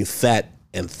difference between fat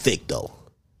and thick, though.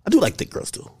 I do like thick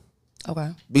girls too. Okay.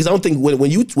 Because I don't think when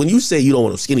you say you don't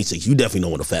want a skinny chick, you definitely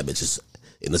don't want a fat bitches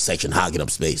in the section hogging up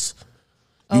space.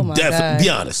 Oh my God. Be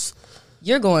honest.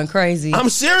 You're going crazy. I'm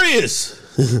serious.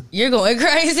 You're going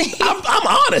crazy. I'm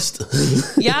honest.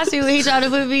 Y'all see what he trying to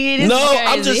put me in? This No, is crazy.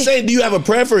 I'm just saying, do you have a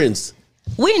preference?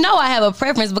 We know I have a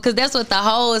preference because that's what the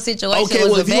whole situation Okay,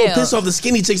 was well, if about. you don't piss off the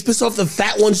skinny chicks, piss off the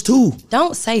fat ones too.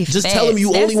 Don't say Just fat. tell them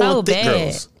you That's only so want thick bad.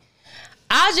 girls.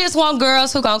 I just want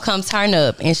girls who gonna come turn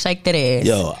up and shake that ass.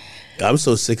 Yo, I'm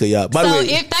so sick of y'all. By the So way,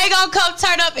 if they gonna come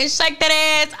turn up and shake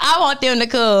that ass, I want them to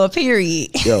come, period.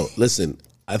 yo, listen,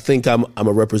 I think I'm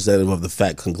a representative of the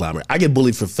fat conglomerate. I get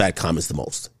bullied for fat comments the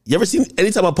most. You ever seen,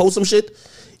 anytime I post some shit,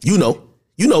 you know,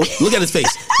 look at his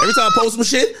face. Every time I post some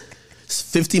shit, it's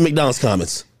 15 McDonald's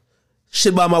comments.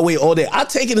 Shit by my way all day. I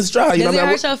take it in stride. You Does know it what I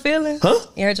mean? hurt your feelings? Huh?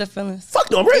 It hurt your feelings? Fuck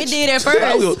no, I'm rich. It did at first.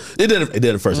 It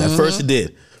did at first. At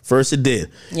first it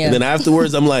did. Yeah. And then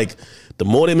afterwards, I'm like, the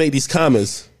more they make these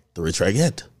comments, the richer I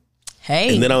get.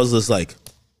 Hey, And then I was just like,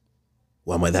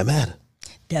 why am I that mad?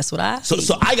 that's what I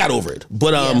So I got over it.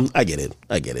 But Yeah. I get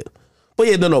it. But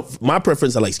yeah, no. My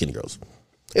preference, I like skinny girls.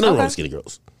 Ain't nothing wrong Okay. with skinny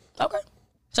girls. Okay.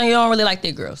 So you don't really like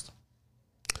thick girls?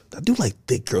 I do like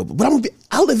thick girl, but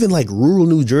I live in like rural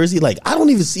New Jersey. Like I don't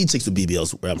even see chicks with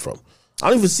BBLs where I'm from. I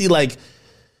don't even see like.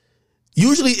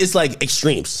 Usually it's like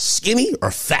extremes, skinny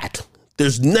or fat.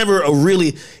 There's never a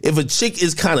really. If a chick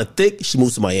is kind of thick, she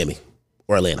moves to Miami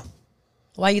or Atlanta.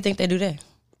 Why you think they do that?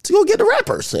 To go get the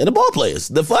rappers and the ball players.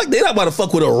 The fuck, they not about to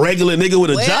fuck with a regular nigga with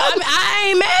a job. I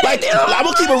ain't mad like, at you. I'm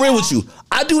gonna keep it real with you.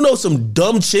 I do know some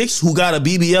dumb chicks who got a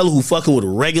BBL who fucking with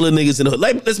regular niggas in the hood.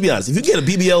 Like, let's be honest. If you get a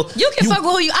BBL, you can fuck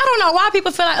with who you. I don't know why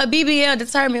people feel like a BBL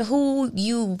determine who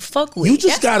you fuck with.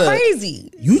 That's crazy.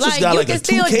 You just got like a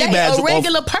 2K badge. A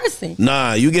regular person.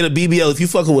 Nah, you get a BBL if you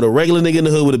fucking with a regular nigga in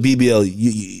the hood with a BBL.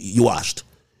 You washed.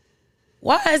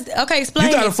 Why is okay? Explain.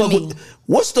 You gotta fuck with.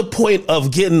 What's the point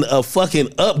of getting a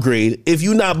fucking upgrade if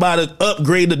you not about to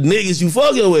upgrade the niggas you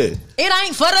fucking with? It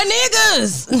ain't for the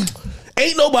niggas.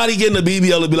 Ain't nobody getting a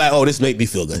BBL to be like, oh, this make me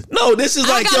feel good. No, this is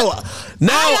like, yo,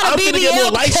 now I'm finna get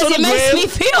more likes on the gram. It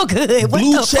makes me feel good.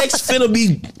 Blue checks finna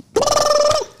be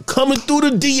coming through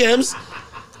the DMs.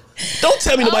 Don't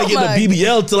tell me nobody getting a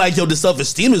BBL till like, yo, the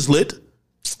self-esteem is lit.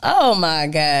 Oh my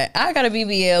God. I got a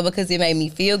BBL because it made me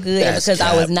feel good and because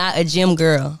I was not a gym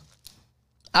girl.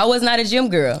 I was not a gym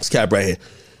girl. It's cap right here.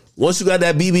 Once you got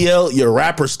that BBL, your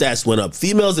rapper stats went up.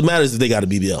 Females, it matters if they got a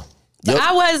BBL. Yep.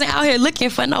 I wasn't out here looking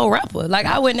for no rapper. Like,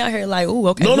 I wasn't out here like, ooh,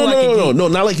 okay. No,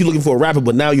 not like you're looking for a rapper,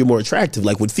 but now you're more attractive.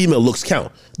 Like, when female looks count.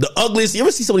 The ugliest, you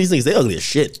ever see some of these things, they ugly as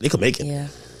shit. They can make it. Yeah.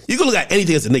 You can look at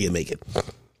anything as a nigga and make it.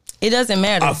 It doesn't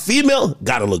matter. A female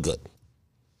gotta look good.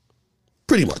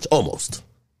 Pretty much. Almost.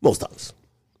 Most times.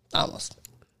 Almost.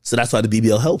 So that's why the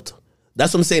BBL helped.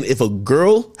 That's what I'm saying. If a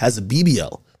girl has a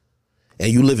BBL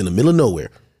and you live in the middle of nowhere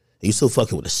and you still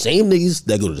fucking with the same niggas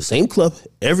that go to the same club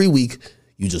every week,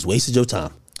 you just wasted your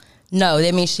time. No,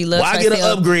 that means she loves herself. Why get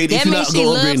an upgrade if you're not going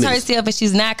to upgrade niggas? That means she loves herself and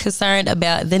she's not concerned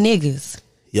about the niggas.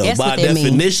 Yo, that's by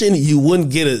definition, you wouldn't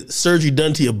get a surgery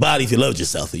done to your body if you loved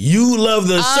yourself. You love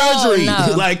the surgery.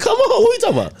 No. Like, come on, what are you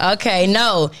talking about? Okay,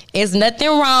 no. It's nothing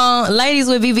wrong. Ladies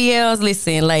with BBLs,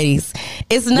 listen, ladies.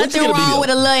 It's nothing wrong with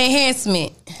a little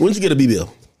enhancement. When did you get a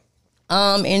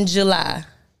BBL? In July.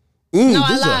 No,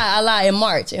 I lie. In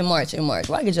March.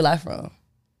 Where I get July from?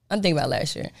 I'm thinking about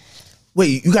last year.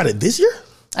 Wait, you got it this year?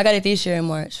 I got it this year in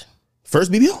March. First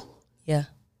BBL? Yeah.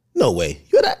 No way.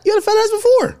 You had a fat ass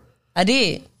before. I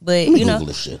did, but you know. Google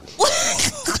this shit.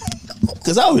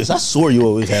 Because I swore you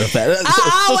always had a fat ass.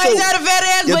 I always had a fat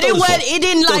ass, but it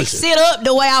didn't like sit up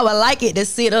the way I would like it to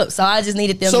sit up. So I just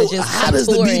needed them to just. How does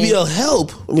the BBL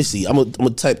help? Let me see. I'm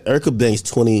gonna type Erica Banks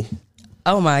 20.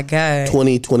 Oh my God.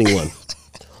 2021.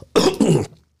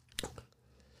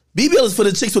 BBL is for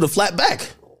the chicks with a flat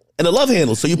back and a love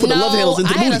handle. So you put the love handles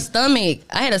into the booty.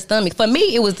 I had a stomach. For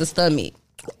me, it was the stomach.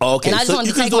 Okay, and I just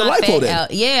wanted to take my fat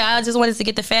out. Yeah, I just wanted to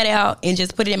get the fat out and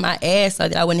just put it in my ass so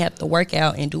that I wouldn't have to work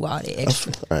out and do all the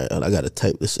extra. All right, I got to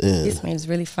type this in. This man is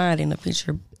really fine in the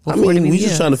picture. We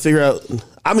just trying to figure out.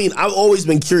 I mean, I've always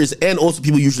been curious, and also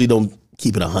people usually don't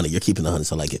keep it 100. You're keeping 100,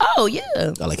 so I like it. Oh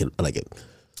yeah, I like it.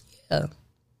 Yeah.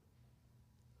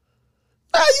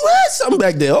 You had something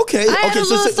back there. Okay. So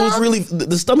it was really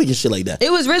the stomach and shit like that.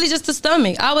 It was really just the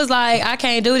stomach. I was like, I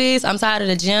can't do this. I'm tired of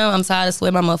the gym. I'm tired of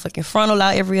sweating my motherfucking frontal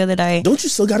out every other day. Don't you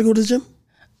still got to go to the gym?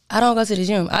 I don't go to the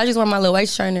gym. I just want my little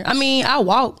waist trainer. I mean, I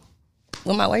walk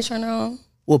with my waist trainer on.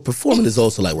 Well, performing is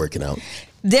also like working out.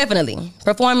 Definitely.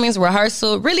 Performance,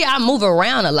 rehearsal. Really, I move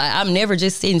around a lot. I'm never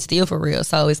just sitting still for real.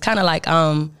 So it's kind of like,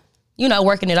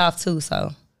 working it off too.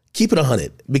 So keep it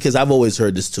 100 because I've always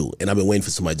heard this too. And I've been waiting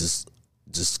for somebody just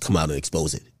come out and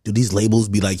expose it. Do these labels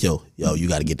be like, yo, you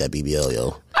got to get that BBL,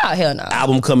 yo? Oh, hell no.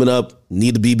 Album coming up,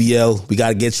 need the BBL. We got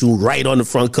to get you right on the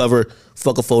front cover.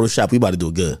 Fuck a Photoshop. We about to do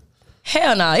it good.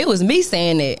 Hell no. It was me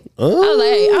saying that. Oh. I was like,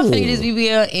 hey, I'm finna get this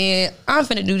BBL and I'm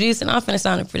finna do this and I'm finna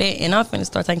sign up for that and I'm finna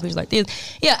start taking pictures like this.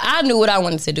 Yeah, I knew what I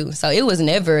wanted to do. So it was they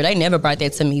never brought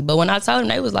that to me. But when I told them,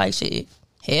 they was like, shit,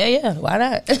 hell yeah, why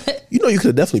not? You could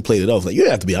have definitely played it off. Like, you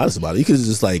didn't have to be honest about it. You could have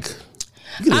just like...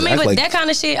 I mean, but that kind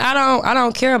of shit, I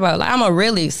don't care about. Like, I'm a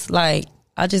realist. Like,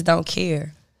 I just don't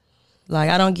care. Like,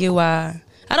 I don't get why.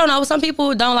 I don't know. Some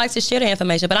people don't like to share the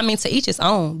information, but I mean, to each his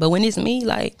own. But when it's me,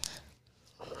 like,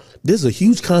 there's a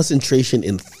huge concentration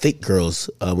in thick girls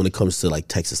when it comes to like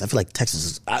Texas. I feel like Texas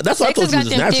is. That's what I thought you was just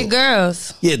natural. Thick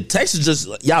girls. Yeah, Texas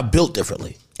just y'all built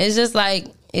differently. It's just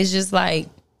like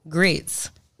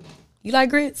grits. You like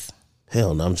grits?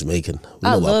 Hell no, I'm Jamaican. We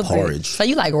know about porridge. Grits. So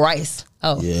you like rice?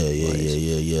 Oh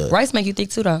yeah. Rice make you thick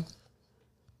too, though.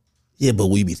 Yeah, but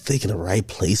we be thick in the right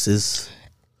places.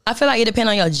 I feel like it depends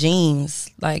on your genes.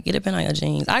 Like, it depends on your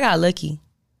genes. I got lucky.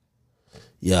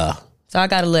 Yeah. So I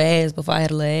got a little ass before I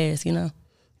had a little ass, you know?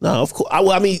 No, of course.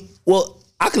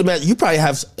 I could imagine you probably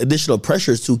have additional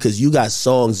pressures too because you got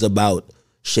songs about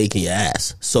shaking your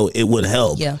ass. So it would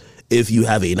help if you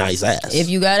have a nice ass. If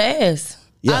you got ass.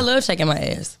 Yeah. I love shaking my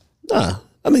ass. Nah,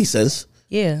 that makes sense.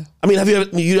 Yeah. I mean,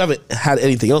 you haven't had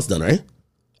anything else done, right?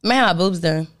 Man, my boobs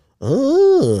done.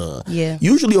 Yeah.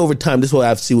 Usually over time, this is what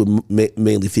I've seen with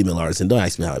mainly female artists, and don't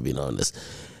ask me how I've been on this.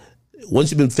 Once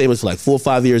you've been famous for like 4 or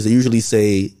 5 years, they usually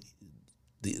say,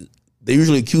 they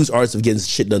usually accuse artists of getting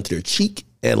shit done to their cheek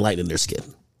and lightening their skin.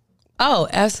 Oh,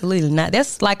 absolutely not.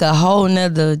 That's like a whole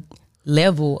nother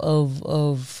level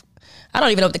of I don't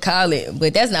even know what to call it,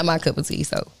 but that's not my cup of tea.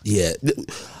 So yeah,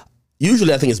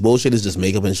 usually I think it's bullshit. It's just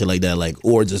makeup and shit like that, like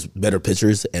or just better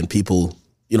pictures and people,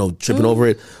 tripping over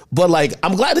it. But like,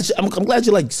 I'm glad that I'm glad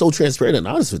you're like so transparent and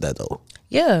honest with that though.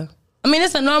 Yeah, I mean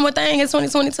it's a normal thing. It's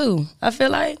 2022. I feel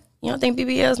like you don't think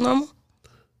BBL is normal,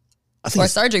 or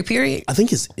surgery period. I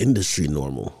think it's industry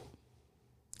normal.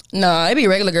 No, it be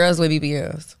regular girls with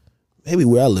BBLs. Maybe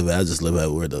where I live at, I just live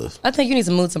at where I think you need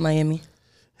to move to Miami.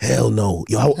 Hell no.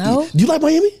 Yo, do you like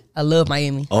Miami? I love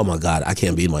Miami. Oh my God, I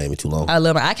can't be in Miami too long.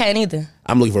 I can't either.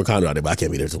 I'm looking for a condo out there, but I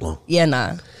can't be there too long. Yeah,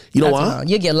 nah. You know why?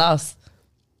 You get lost.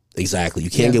 Exactly.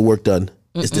 You can't get work done.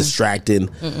 It's distracting.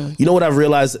 You know what I've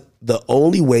realized? The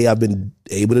only way I've been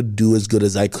able to do as good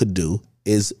as I could do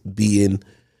is being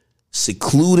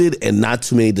secluded and not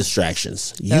too many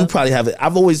distractions. You probably have it.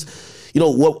 I've always,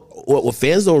 what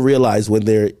fans don't realize when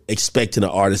they're expecting an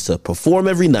artist to perform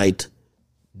every night,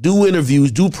 do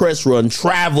interviews, do press run,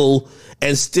 travel,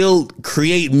 and still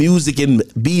create music and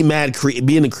be in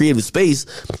a creative space,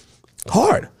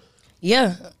 hard.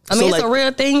 Yeah. I mean, it's a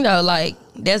real thing, though. Like,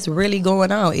 that's really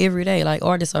going on every day. Like,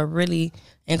 artists are really,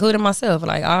 including myself,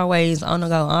 like, always on the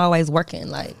go, always working.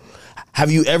 Like, have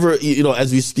you ever,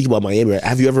 as we speak about Miami,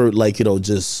 have you ever, like,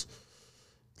 just,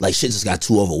 like, shit just got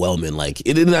too overwhelming? Like,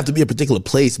 it didn't have to be a particular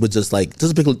place, but just, like,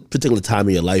 just a particular time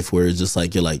in your life where it's just,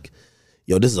 like, you're like,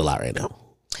 yo, this is a lot right now.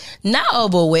 Not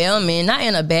overwhelming, not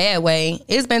in a bad way.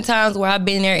 It's been times where I've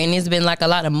been there and it's been like a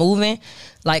lot of moving,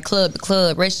 like club to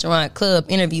club, restaurant, club,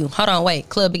 interview. Hold on, wait,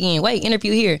 club again, wait,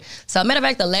 interview here. So, matter of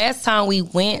fact, the last time we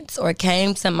went or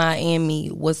came to Miami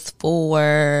was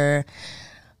for,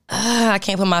 I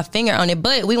can't put my finger on it,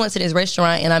 but we went to this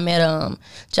restaurant and I met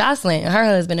Jocelyn and her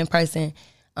husband in person.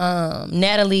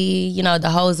 Natalie, the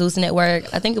whole Zeus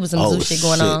Network. I think it was some Zeus shit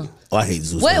going on. Oh, I hate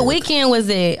Zeus Network. What weekend was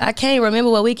it? I can't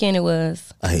remember what weekend it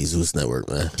was. I hate Zeus Network,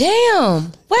 man.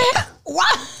 Damn.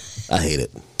 What? I hate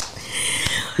it.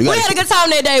 We had a good time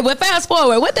that day, but fast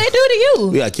forward, what they do to you?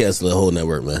 We got to cancel the whole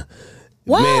network, man.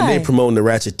 Why? Man, they promoting the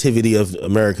ratchetivity of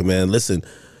America, man. Listen.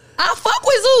 I fuck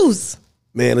with Zeus.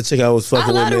 Man, the chick I was fucking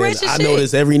with, man. I know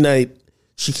this every night.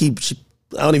 I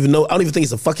don't even think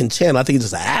it's a fucking channel. I think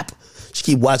it's just an app. She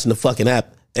keep watching the fucking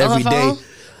app every day.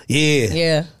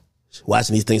 Yeah.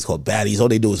 Watching these things called baddies. All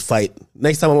they do is fight.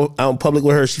 Next time I'm out in public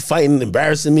with her, she fighting,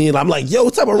 embarrassing me, and I'm like, yo,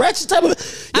 what type of ratchet type of...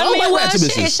 ratchet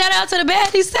bitches. Shout out to the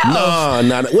baddies self.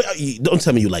 Nah. Don't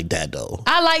tell me you like that, though.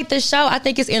 I like the show. I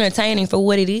think it's entertaining for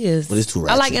what it is. But it's too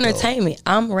ratchet, I like entertainment.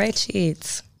 Though. I'm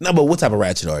ratchet. No, but what type of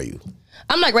ratchet are you?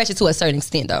 I'm like ratchet to a certain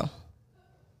extent, though.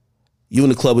 You in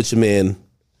the club with your man...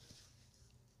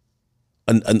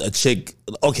 A chick,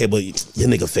 okay, but your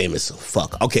nigga famous.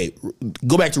 Fuck. Okay,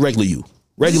 go back to regular you.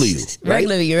 Regular you.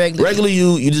 Right? Regular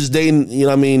you. You just dating,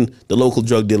 the local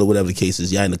drug dealer, whatever the case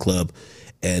is. You're in the club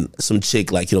and some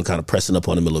chick, like, kind of pressing up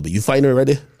on him a little bit. You fighting her right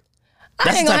there?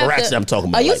 That's the type of ratchet I'm talking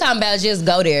about. Are you talking about just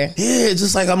go there? Yeah,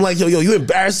 just like, I'm like, yo, you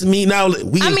embarrassing me now.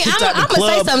 We get kicked out the club. I'm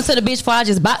going to say something to the bitch before I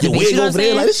just bought the bitch. You know over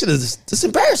there, like, this shit is just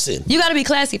embarrassing. You got to be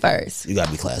classy first. You got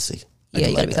to be classy. Yeah,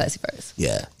 you gotta be classy first.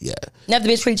 Yeah. Now if the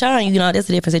bitch treat you, that's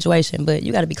a different situation, but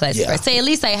you gotta be classy first. At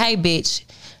least say, hey, bitch,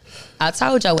 I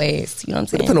told your ass. You know what I'm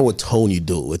saying? Depending on what tone you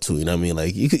do it with, too. You know what I mean?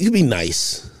 Like, you be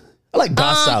nice. I like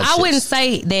docile I wouldn't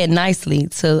say that nicely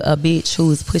to a bitch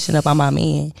who's pushing up on my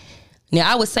man.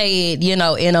 Now, I would say it,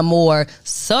 in a more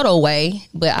subtle way,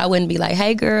 but I wouldn't be like,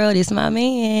 hey, girl, this my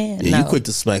man. Yeah, you quick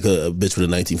to smack a bitch with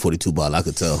a 1942 bottle, I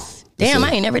could tell. Damn,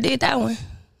 I ain't never did that one.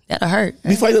 That'll hurt.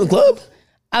 You fight in the club?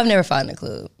 I've never fought in a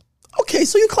club. Okay,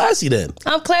 so you're classy then.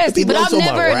 I'm classy, but I've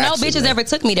never, no bitches ever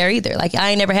took me there either. Like,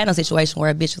 I ain't never had no situation where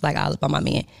a bitch was like, all up on my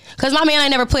man. Because my man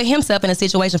ain't never put himself in a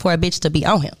situation for a bitch to be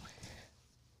on him.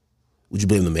 Would you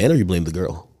blame the man or you blame the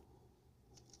girl?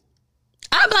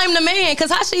 I blame the man,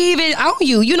 because how she even on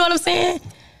you? You know what I'm saying?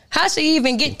 How she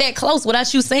even get that close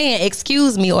without you saying,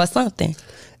 excuse me or something?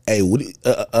 Hey,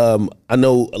 I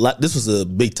know a lot. This was a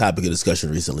big topic of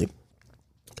discussion recently.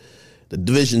 The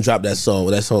Division dropped that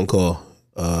song called...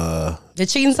 the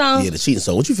cheating song? Yeah, the cheating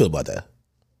song. What you feel about that?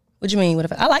 What you mean?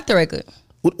 I like the record.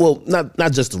 well,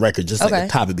 not just the record, just like a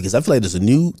topic, because I feel like there's a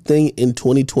new thing in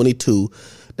 2022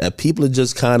 that people are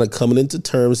just kind of coming into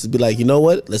terms to be like, you know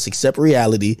what? Let's accept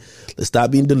reality. Let's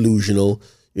stop being delusional.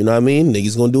 You know what I mean?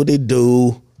 Niggas gonna do what they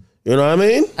do. You know what I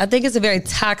mean? I think it's a very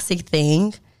toxic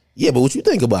thing. Yeah, but what you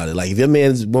think about it? Like, if your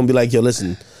man's gonna be like, yo,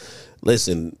 listen,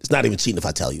 it's not even cheating if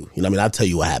I tell you. You know what I mean? I'll tell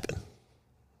you what happened.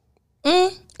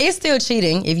 It's still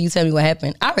cheating if you tell me what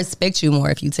happened. I respect you more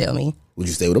if you tell me. Would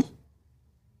you stay with him?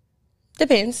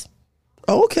 Depends.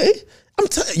 Oh, okay. I'm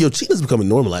telling you, cheating is becoming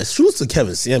normalized. Shoot to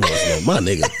Kevin Samuels, man. My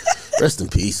nigga. Rest in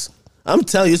peace. I'm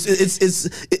telling you,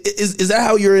 is that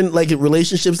how you're in, like, in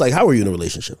relationships? Like, how are you in a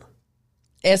relationship?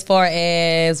 As far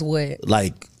as what?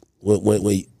 Like,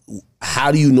 when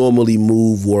how do you normally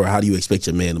move, or how do you expect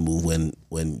your man to move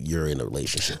when you're in a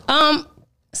relationship?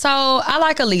 So I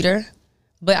like a leader,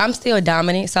 but I'm still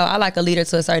dominant. So I like a leader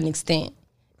to a certain extent.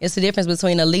 It's the difference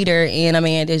between a leader and a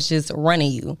man that's just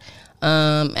running you.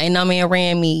 Ain't no man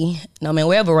ran me. No man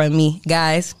will ever run me,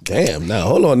 guys. Damn, now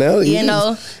hold on now. You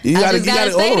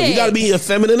gotta be in your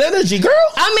feminine energy, girl.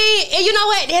 I mean, and you know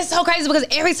what? It's so crazy because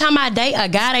every time I date a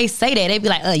guy, they say that. They be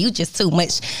like, you just too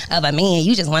much of a man.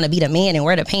 You just want to be the man and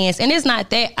wear the pants. And it's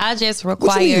not that. I just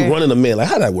require. What you running a man? Like,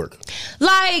 how that work?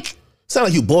 Like, sound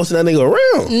like you bossing that nigga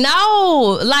around.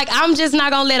 No, like, I'm just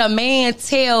not gonna let a man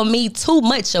tell me too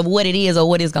much of what it is or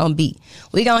what it's gonna be.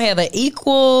 We gonna have an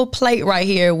equal plate right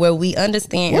here where we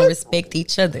understand and respect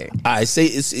each other. I say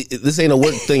this ain't a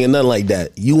work thing and nothing like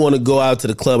that. You want to go out to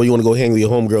the club or you want to go hang with your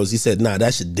homegirls? He said, nah,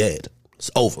 that shit dead. It's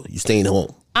over. You staying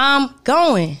home. I'm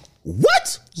going.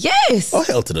 What? Yes. Oh,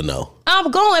 hell to the no.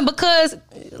 I'm going because,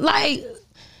 like,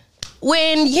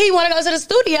 when he want to go to the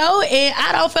studio and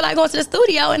I don't feel like going to the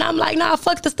studio and I'm like, nah,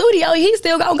 fuck the studio, he's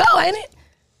still gonna go, ain't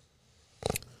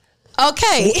it?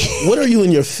 Okay. So what are you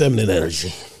in your feminine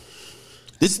energy?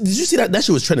 Did you see that? That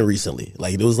shit was trending recently.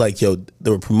 Like, it was like, yo, they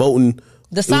were promoting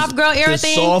the soft girl era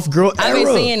thing. The soft girl era. I've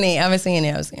been seeing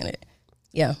it.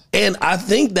 Yeah. And I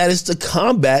think that is to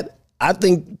combat. I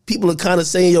think people are kind of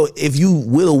saying, yo, if you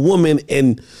with a woman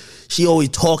and she always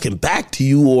talking back to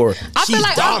you, or I she's feel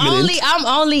like dominant. I'm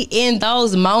only in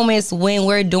those moments when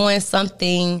we're doing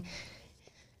something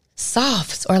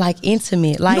soft or like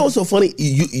intimate. Like, you know what's so funny?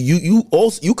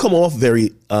 You come off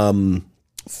very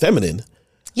feminine.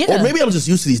 Yeah. Or maybe I'm just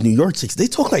used to these New York chicks. They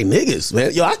talk like niggas,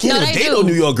 man. Yo, I can't even date no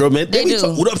New York girl, man. They be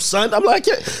talking, what up, son? I'm like,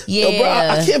 yo, bro,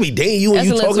 I can't be dating you and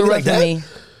you talking like that. Me.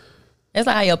 That's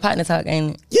like how your partner talk,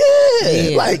 ain't it?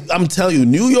 Yeah. Like, I'm telling you,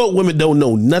 New York women don't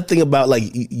know nothing about, like,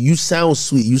 you sound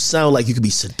sweet. You sound like you could be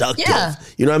seductive. Yeah.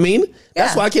 You know what I mean?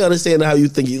 That's why I can't understand how you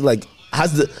think, like, how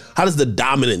does the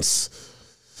dominance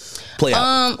play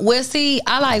out? Well, see,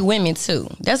 I like women too.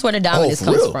 That's where the dominance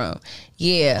comes from.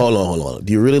 Yeah. Hold on.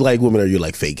 Do you really like women, or you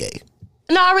like fake gay?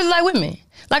 No, I really like women.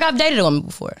 Like, I've dated a woman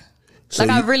before. So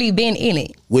I've really been in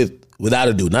it. Without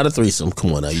a dude, not a threesome.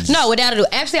 Come on now. No, without a dude.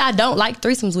 Actually, I don't like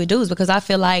threesomes with dudes because I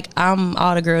feel like I'm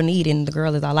all the girl need and the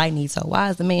girl is all I need. So why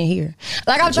is the man here?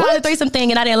 Like, I tried the threesome thing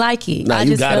and I didn't like it. Nah,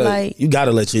 you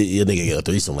gotta let your nigga get a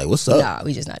threesome. Like, what's up? Nah,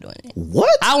 we just not doing it.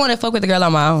 What? I want to fuck with the girl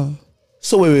on my own.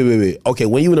 So wait. Okay,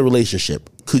 when you in a relationship,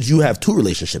 could you have two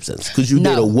relationships then? Could you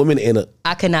date a woman and a...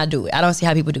 I could not do it. I don't see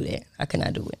how people do that. I could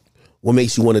not do it. What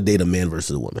makes you want to date a man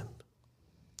versus a woman?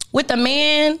 With the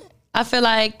man, I feel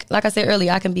like I said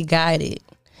earlier, I can be guided.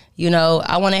 You know,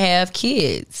 I want to have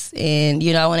kids, and,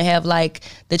 you know, I want to have, like,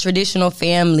 the traditional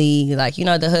family, like, you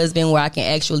know, the husband where I can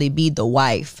actually be the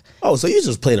wife. Oh, so you're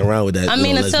just playing around with that. I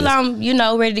mean, until I'm, you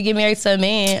know, ready to get married to a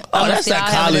man. Oh, that's not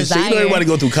college shit. You know everybody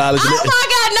go through college. Oh, my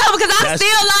God, no, because I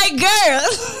still like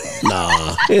girls.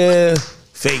 Nah, yeah.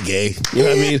 Fake gay. You know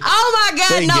what I mean? Oh my God,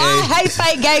 fake no, gay. I hate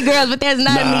fake gay girls, but that's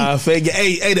not me. Nah, fake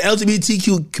gay. Hey, the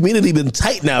LGBTQ community been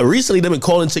tight now. Recently, they've been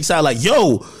calling chicks out like,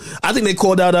 yo, I think they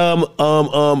called out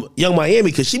Young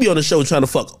Miami because she be on the show trying to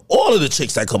fuck all of the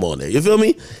chicks that come on there. You feel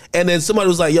me? And then somebody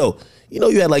was like, yo, you know,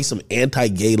 you had like some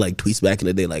anti-gay like tweets back in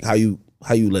the day, like how you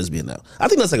lesbian now? I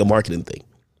think that's like a marketing thing.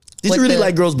 Did you really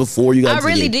like girls before you got into I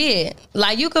really did.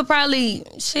 Like, you could probably,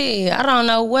 I don't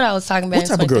know what I was talking about. What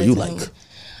type of girl you like?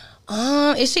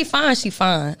 Is she fine? She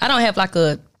fine. I don't have like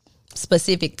a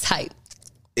specific type.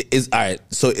 All right.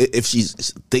 So if she's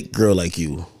a thick girl like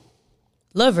you,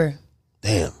 love her.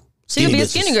 Damn. She could be a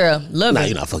skinny girl. Love her. Nah,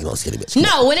 you're not fucking on skinny bitch.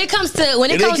 No, when it comes to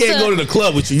they can't go to the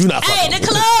club with you. You're not fucking. Hey, the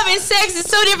club and sex is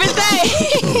two different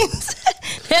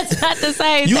things. That's not the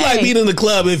same thing. You like being in the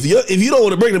club. If you don't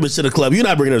want to bring the bitch to the club, you're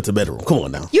not bringing her to the bedroom. Come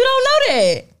on now. You don't know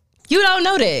that. You don't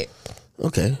know that.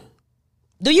 Okay.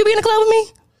 Do you be in the club with me?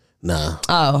 Nah.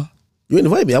 Oh. You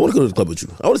invite me. I want to go to the club with you.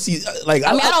 I want to see. Like,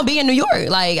 I don't be in New York.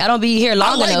 Like, I don't be here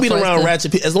long enough. I like being around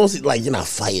ratchet people as long as like you're not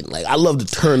fighting. Like, I love to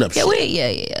turn up. Yeah, shit.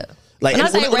 yeah. Like When I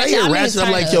say when I hear ratchet, I mean ratchet, I'm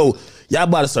turn like, up. yo, y'all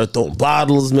about to start throwing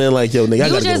bottles, man. Like, yo, nigga, I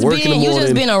gotta go to work in the You morning.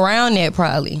 just been around that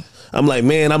probably. I'm like,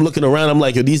 man, I'm looking around. I'm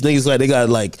like, yo, these niggas, like, they got,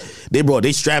 like,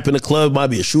 they strap in the club. Might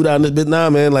be a shootout in this bit. Nah,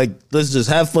 man, like, let's just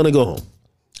have fun and go home.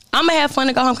 I'm gonna have fun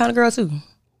and go home kind of girl too.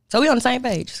 So we on the same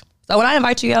page. So when I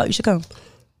invite you out, you should come.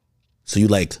 So you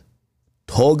like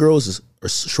tall girls or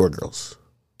short girls?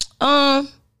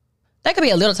 They could be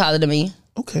a little taller than me.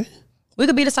 Okay. We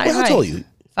could be the same height. How tall are you?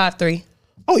 5'3".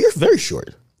 Oh, you're very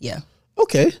short. Yeah.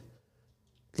 Okay.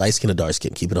 Light skin or dark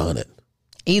skin? Keep it 100.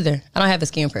 Either. I don't have a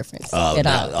skin preference at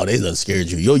all. Oh, they done scared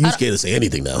you. Yo, you scared to say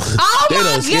anything now. Oh They my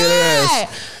done scared their ass. God.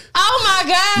 Oh my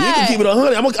God. You can keep it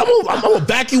 100. I'm gonna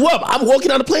back you up. I'm walking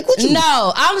down the plank with you.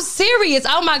 No, I'm serious.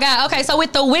 Oh my God. Okay, so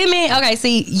with the women, okay,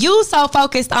 see, you so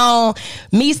focused on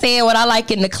me saying what I like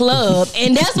in the club,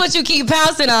 and that's what you keep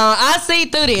pouncing on. I see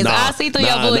through this. I see through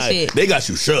your bullshit. They got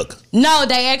you shook. No,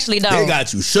 they actually don't. They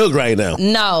got you shook right now.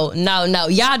 No.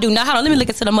 Y'all do not. Hold on, let me look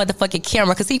into the motherfucking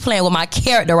camera because he playing with my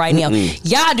character right now.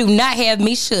 Y'all do not have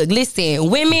me shook. Listen,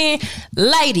 women,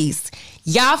 ladies,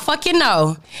 y'all fucking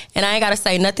know. And I ain't got to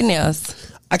say nothing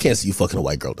else. I can't see you fucking a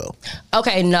white girl, though.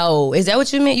 Okay, no. Is that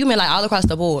what you meant? You meant like all across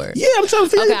the board? Yeah, I'm trying to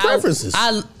figure your preferences.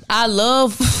 I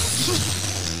love...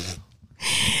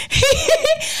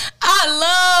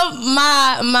 I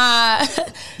love my...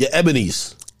 Your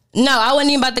ebonies. No, I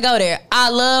wasn't even about to go there. I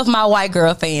love my white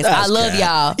girl fans. That's I love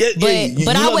cap. y'all. Yeah,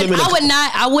 but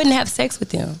I wouldn't have sex with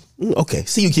them. Okay,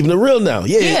 see, you keeping it real now.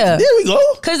 Yeah. There we go.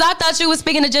 Because I thought you were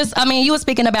speaking to you were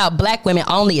speaking about black women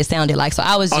only, it sounded like. So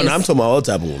I was just... Oh, no, I'm talking about all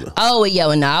type of women. Oh, yeah,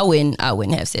 well, no, I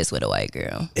wouldn't have sex with a white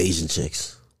girl. Asian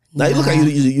chicks. Now, you look like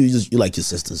you like your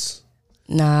sisters.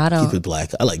 Nah, I don't. Keep it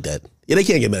black. I like that. Yeah, they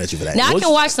can't get mad at you for that. Now, I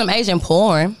can watch some Asian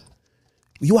porn.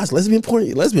 You watch lesbian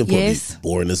porn? Lesbian porn Yes. be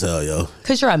boring as hell, yo.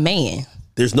 Because you're a man.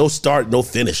 There's no start, no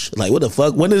finish. Like, what the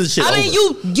fuck? When is this shit over?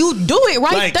 You do it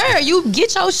right there. You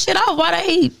get your shit off while they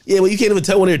eat. Yeah, well, you can't even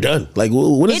tell when they're done. Like,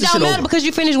 when is It this shit don't matter over? because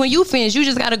you finish when you finish. You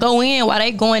just got to go in while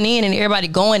they going in and everybody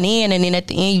going in. And then at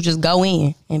the end, you just go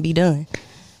in and be done.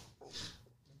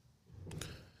 All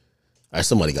right,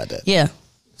 somebody got that. Yeah.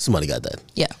 Somebody got that.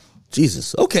 Yeah.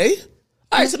 Jesus. Okay.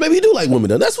 All right, so maybe you do like women,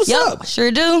 though. That's what's up.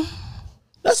 Sure do.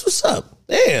 That's what's up.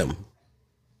 Damn.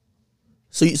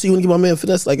 So you want to give my man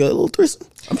Finesse like a little threesome?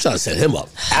 I'm trying to set him up.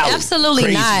 Absolutely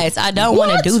Crazy. not. I don't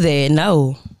want to do that.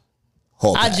 No.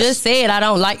 Hall I pass. just said I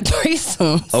don't like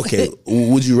threesomes. Okay.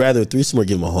 Would you rather a threesome or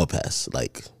give him a hall pass?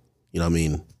 Like, you know what I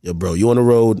mean? Yo, bro, you on the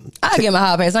road? I'll give him a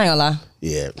hot pass. I ain't gonna lie.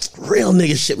 Yeah. Real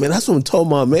nigga shit, man. That's what I'm told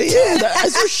my man. Yeah,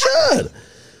 as you should.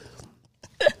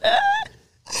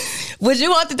 Would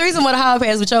you want the threesome or the hot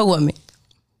pass with your woman?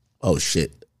 Oh,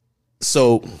 shit.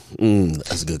 So,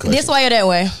 that's a good question. This way or that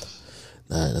way?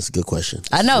 Nah, that's a good question.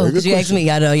 I know, because you asked me.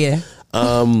 I know, yeah.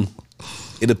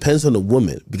 It depends on the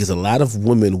woman because a lot of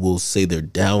women will say they're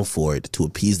down for it to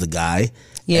appease the guy,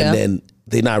 Yeah. and then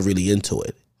they're not really into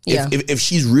it. Yeah. If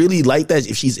she's really like that,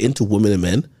 if she's into women and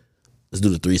men, let's do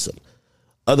the threesome.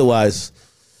 Otherwise,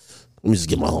 let me just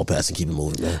get my hall pass and keep it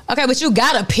moving, man. Okay, but you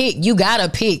gotta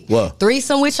pick. What?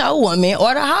 Threesome with your woman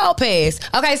or the hall pass.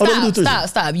 Okay, don't do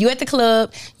stop. You at the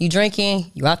club, you drinking,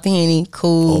 you out the Henny,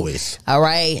 cool. Always. All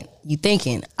right, you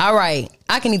thinking, all right,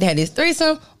 I can either have this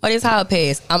threesome or this hall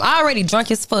pass. I'm already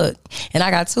drunk as fuck, and I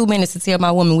got 2 minutes to tell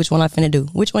my woman which one I finna do.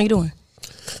 Which one you doing?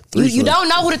 You don't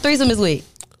know who the threesome is with.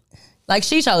 Like,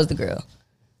 she chose the girl.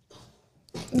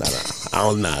 Nah,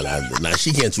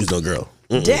 she can't choose no girl.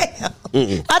 Damn.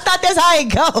 I thought that's how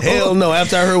it go. Hell no.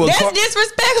 After I heard what That's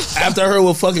disrespectful. after I heard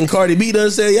what fucking Cardi B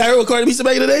done said, y'all heard what Cardi B said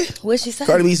back in the day? What'd she say?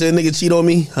 Cardi B said, "Nigga cheat on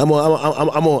me. I'm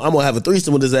gonna have a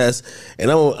threesome with his ass,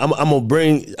 and I'm gonna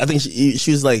bring. I think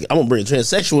she was like, I'm gonna bring a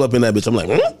transsexual up in that bitch. I'm like,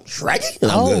 Shraggy? And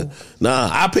I'm good. Nah,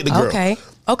 I pick the girl.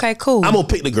 Okay, cool. I'm gonna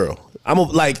pick the girl. I'm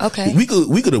gonna like. Okay. We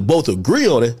could have both agree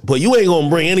on it, but you ain't gonna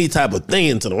bring any type of thing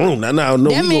into the room. No.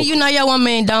 That mean you know your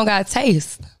woman don't got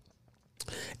taste.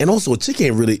 And also, a chick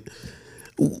ain't really.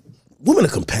 Women are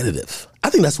competitive. I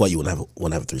think that's why you want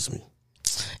to have a threesome.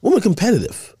 Women are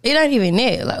competitive. It ain't even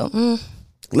that. Like,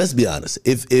 Let's be honest.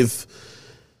 If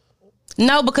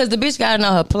no, because the bitch gotta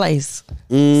know her place.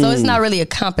 So it's not really a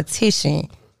competition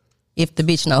if the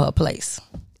bitch know her place.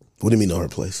 What do you mean know her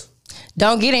place?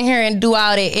 Don't get in here and do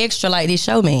all that extra like this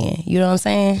show man. You know what I'm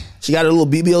saying? She got a little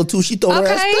BBL too. She throw her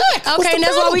ass back. Okay, and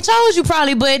that's why we chose you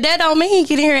probably. But that don't mean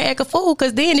get in here and act a fool.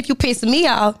 Because then if you piss me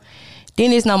off,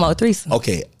 then there's no more threesome.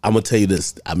 Okay, I'm gonna tell you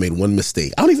this. I made one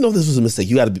mistake. I don't even know if this was a mistake.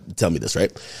 You got to tell me this,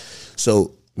 right?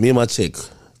 So me and my chick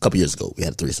a couple years ago, we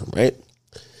had a threesome, right?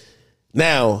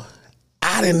 Now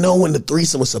I didn't know when the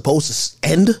threesome was supposed to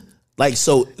end. Like,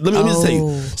 so let me just tell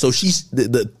you. So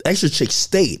the extra chick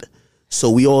stayed. So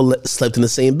we all slept in the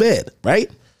same bed, right?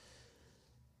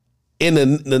 And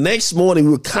the next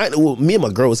morning, me and my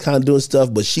girl was kind of doing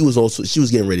stuff, but she was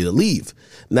getting ready to leave.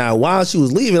 Now, while she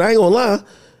was leaving, I ain't gonna lie,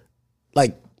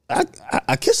 like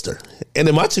I kissed her. And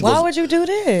then my chick Why would you do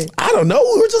that? I don't know.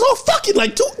 We were just all fucking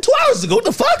like two hours ago. What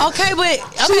the fuck? Okay, but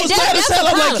she was mad as hell.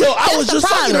 I'm like, yo, I was just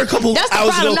fucking her a couple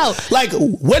hours ago. No. Like,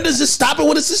 when does this stop and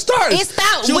when does it start? It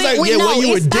stopped. She was like, yeah, when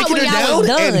you were dicking her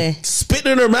down and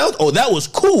spitting in her mouth. Oh, that was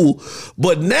cool.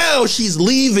 But now she's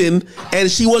leaving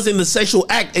and she was in the sexual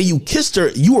act and you kissed her.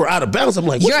 You were out of bounds. I'm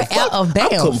like, what the fuck? You're out of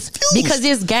bounds. I'm confused. Because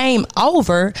it's game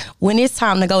over when it's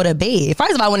time to go to bed.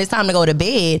 First of all, when it's time to go to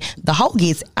bed, the hoe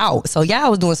gets out. So y'all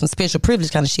was doing some special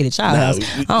privilege kind of shit at y'all house.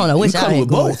 I don't know which y'all had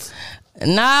going. Both.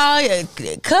 Nah,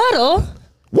 cuddle.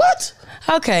 What?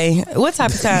 Okay, what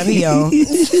type of time he on? he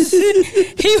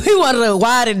wanted to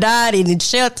wide and dine and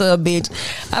shelter a bitch.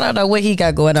 I don't know what he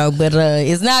got going on, but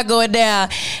it's not going down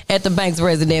at the Banks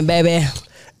resident, baby.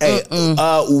 Hey,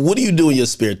 what do you do in your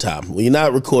spare time when you're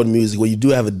not recording music? When you do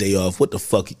have a day off, what the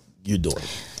fuck you doing?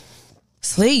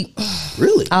 Sleep.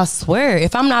 Really? I swear,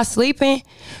 if I'm not sleeping,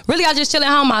 really, I just chill at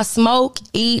home. I smoke,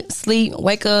 eat, sleep,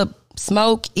 wake up,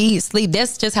 smoke, eat, sleep.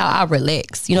 That's just how I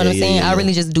relax. You know what I'm saying? I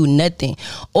really just do nothing.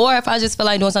 Or if I just feel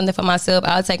like doing something for myself,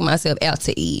 I'll take myself out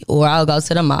to eat, or I'll go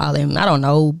to the mall and, I don't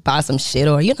know, buy some shit,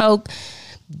 or, you know,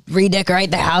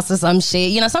 redecorate the house or some shit.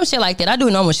 You know, some shit like that. I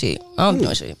do normal shit. I don't do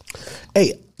no shit.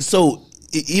 Hey, so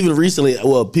even recently,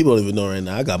 well, people don't even know right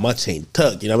now, I got my chain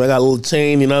tucked. You know what I mean? I got a little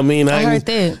chain, you know what I mean? I heard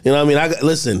that. You know what I mean?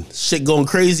 Listen, shit going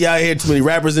crazy out here. Too many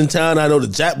rappers in town. I know the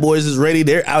Jap Boys is ready.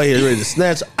 They're out here ready to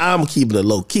snatch. I'm keeping it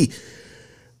low key.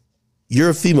 You're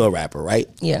a female rapper, right?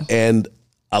 Yeah. And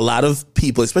a lot of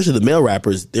people, especially the male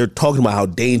rappers, they're talking about how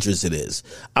dangerous it is.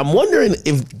 I'm wondering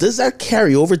does that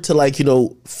carry over to, like, you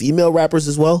know, female rappers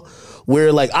as well?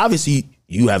 Where, like, obviously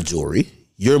you have jewelry,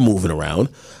 you're moving around.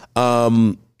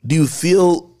 Do you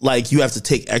feel like you have to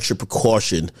take extra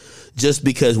precaution just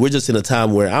because we're just in a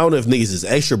time where I don't know if niggas is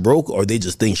extra broke or they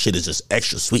just think shit is just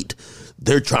extra sweet?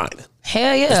 They're trying.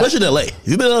 Hell yeah. Especially in LA. Have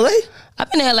you been to LA?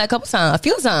 I've been to LA a couple times, a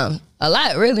few times, a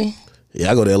lot, really.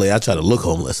 Yeah, I go to LA. I try to look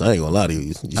homeless. I ain't gonna lie to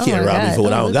you. You can't rob me for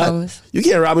what I don't got. Homeless. You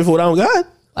can't rob me for what I don't got.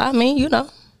 I mean, you know.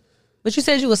 But you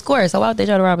said you were square, so why would they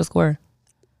try to rob a square?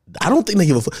 I don't think they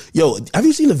give a fuck. Yo, have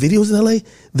you seen the videos in LA?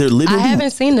 They're literally. I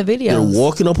haven't seen the videos. They're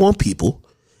walking up on people,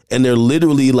 and they're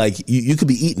literally like, you could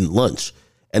be eating lunch,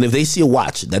 and if they see a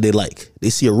watch that they like, they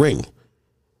see a ring,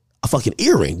 a fucking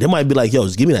earring, they might be like, yo,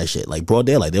 just give me that shit. Like, broad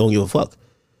daylight, they don't give a fuck.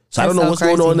 So I don't know what's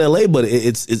going on in LA, but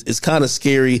it's kind of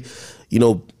scary. You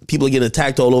know, people are getting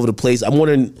attacked all over the place. I'm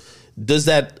wondering, does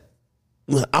that?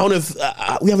 I don't know if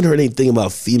we haven't heard anything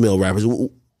about female rappers. Well,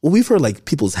 we've heard like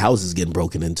people's houses getting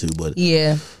broken into, but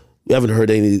yeah, we haven't heard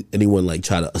anyone like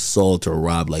try to assault or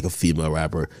rob like a female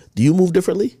rapper. Do you move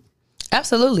differently?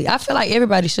 Absolutely. I feel like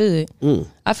everybody should.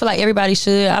 I feel like everybody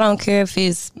should. I don't care if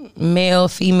it's male,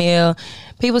 female.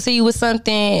 People see you with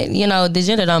something, you know, the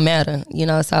gender don't matter. You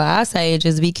know, so I say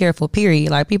just be careful, period.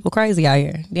 Like, people crazy out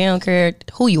here. They don't care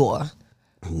who you are.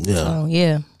 Yeah. So,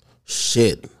 yeah.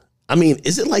 Shit. I mean,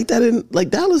 is it like that in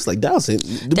like Dallas? Like Dallas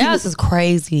is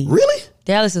crazy. Really?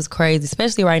 Dallas is crazy,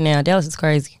 especially right now. Dallas is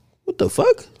crazy. What the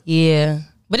fuck? Yeah.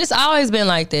 But it's always been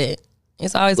like that.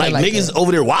 It's always been like niggas that.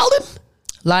 over there wilding?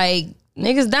 Like,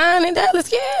 niggas dying in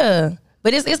Dallas, yeah.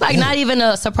 But it's like not even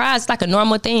a surprise. It's like a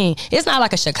normal thing. It's not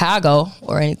like a Chicago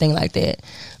or anything like that.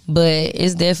 But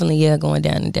it's definitely, yeah, going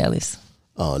down in Dallas.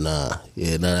 Oh, nah.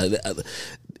 Yeah, nah.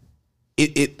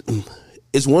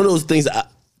 It's one of those things.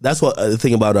 That's what the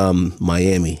thing about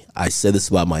Miami. I said this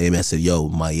about Miami. I said, yo,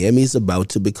 Miami's about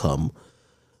to become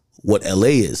what LA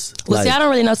is. Well, like, see, I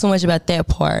don't really know so much about that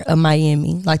part of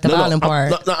Miami, like the violent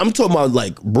part. I'm talking about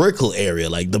like Brickell area,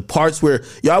 like the parts where,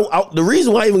 the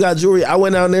reason why I even got jewelry, I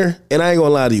went down there, and I ain't gonna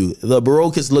lie to you, the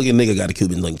Barocas looking nigga got a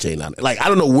Cuban link chain on it. Like, I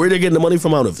don't know where they're getting the money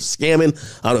from. I don't know if it's scamming.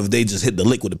 I don't know if they just hit the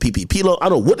lick with the PPP loan. I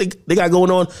don't know what they got going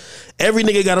on. Every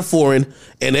nigga got a foreign,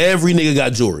 and every nigga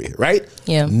got jewelry, right?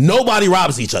 Yeah. Nobody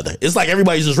robs each other. It's like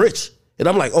everybody's just rich. And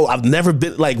I'm like, oh, I've never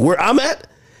been, like, where I'm at,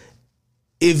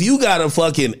 if you got a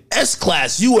fucking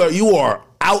S-Class, you are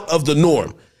out of the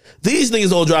norm. These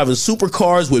niggas all driving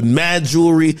supercars with mad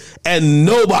jewelry and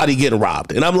nobody getting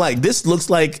robbed. And I'm like, this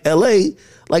looks like LA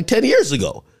like 10 years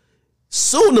ago.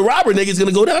 Soon the robber nigga's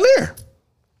gonna go down there.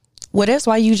 Well, that's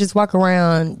why you just walk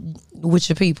around with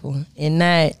your people and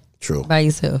not by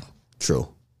yourself. True.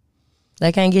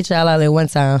 They can't get y'all out at one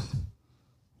time.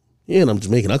 Yeah, and I'm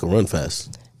Jamaican. I can run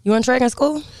fast. You went track in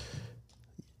school?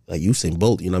 Like Usain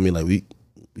Bolt, you know what I mean? Like we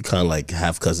kind of like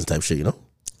half cousin type shit, you know?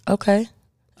 Okay.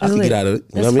 I can get out of it.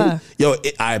 You know what I mean? Yo,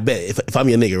 I bet if I'm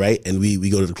your nigga, right, and we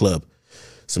go to the club,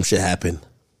 some shit happen.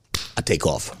 I take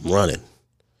off. I'm running.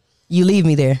 You leave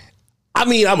me there. I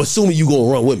mean, I'm assuming you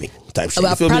gonna run with me type shit.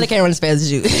 I probably can't run as fast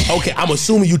as you. Okay, I'm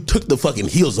assuming you took the fucking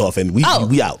heels off and we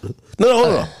out.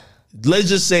 No. Let's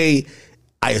just say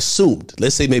I assumed.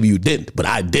 Let's say maybe you didn't, but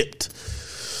I dipped.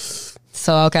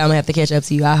 So, okay, I'm going to have to catch up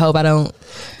to you. I hope I don't.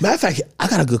 Matter of fact, I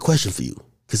got a good question for you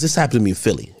because this happened to me in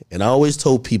Philly. And I always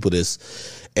told people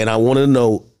this. And I wanted to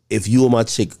know if you or my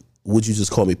chick, would you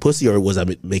just call me pussy or was I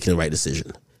making the right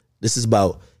decision? This is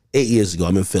about 8 years ago.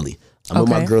 I'm in Philly. I'm with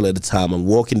my girl at the time. I'm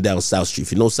walking down South Street.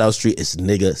 If you know South Street, it's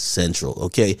nigga central,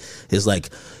 okay? It's like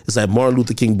Martin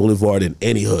Luther King Boulevard in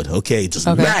any hood, okay? Just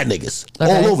mad niggas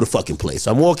all over the fucking place.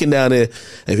 So I'm walking down there.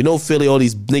 And if you know Philly, all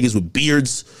these niggas with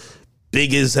beards,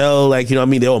 big as hell, like, you know what I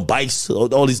mean? They're on bikes,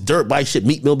 all these dirt bike shit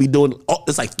Meat Mill be doing.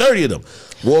 It's like 30 of them.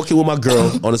 Walking with my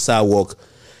girl on the sidewalk,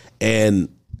 and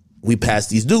we pass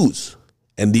these dudes.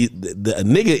 And the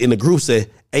nigga in the group said,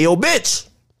 "Hey, yo, bitch."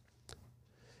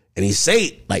 And he say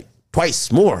it like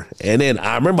twice more. And then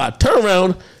I remember I turned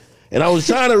around, and I was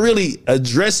trying to really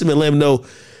address him and let him know,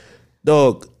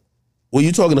 dog, when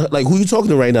you talking to, like, who you talking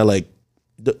to right now? Like,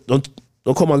 don't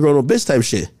call my girl no bitch type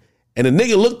shit. And the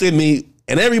nigga looked at me,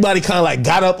 and everybody kind of like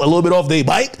got up a little bit off their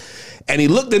bike, and he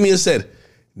looked at me and said,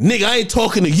 "Nigga, I ain't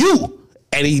talking to you."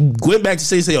 And he went back to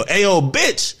say, "Yo, hey, yo,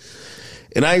 bitch."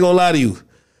 And I ain't gonna lie to you.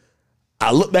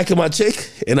 I looked back at my chick,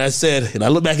 and I said, and I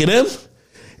looked back at him,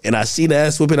 and I see the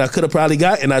ass whipping I could have probably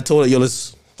got, and I told her, "Yo,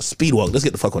 let's speed walk. Let's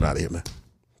get the fuck on out of here, man."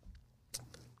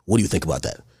 What do you think about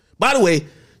that? By the way,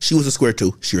 she was a square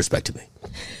too. She respected me.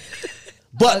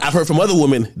 But I've heard from other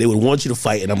women, they would want you to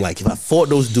fight. And I'm like, if I fought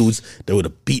those dudes, they would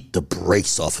have beat the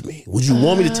brakes off of me. Would you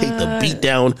want me to take the beat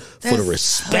down for the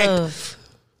respect? Tough.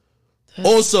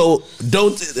 Also,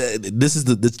 this is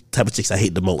the type of chicks I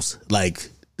hate the most. Like,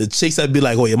 the chicks I'd be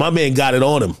like, "Oh yeah, my man got it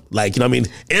on him." Like, you know what I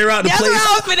mean? Air out the place.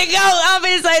 That's where I was finna go. I'm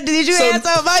finna say, did you answer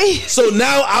somebody? So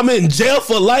now I'm in jail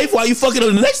for life while you fucking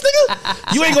on the next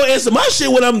nigga? You ain't gonna answer my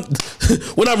shit when I'm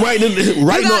writing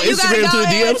on Instagram to the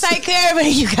DMs? Take care of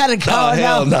it. You gotta go. Oh,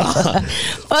 hell no.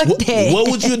 Fuck that. What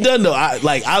would you have done though?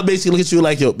 I basically look at you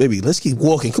like, "Yo, baby, let's keep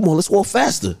walking. Come on, let's walk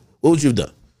faster." What would you have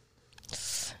done?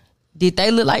 Did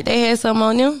they look like they had something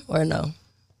on them or no?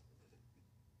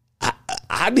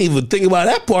 I didn't even think about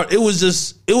that part. It was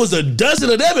a dozen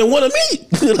of them and one of me.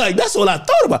 Like, that's all I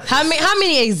thought about. How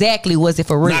many exactly was it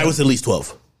for real? Nah, it was at least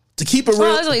 12. To keep it real.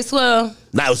 Oh, it was at least 12.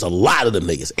 Nah, it was a lot of them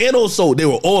niggas. And also, they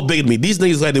were all bigger than me. These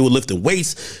niggas like they were lifting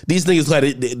weights. These niggas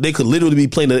like they could literally be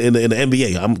playing in the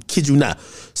NBA. I'm kid you not.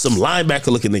 Some linebacker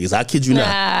looking niggas. I kid you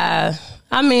not.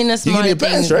 I mean, the smarter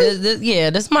thing,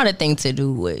 right? the smarter thing to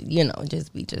do would,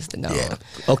 just be just to go. Yeah.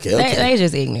 Okay. They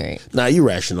just ignorant. Nah, you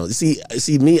rational. You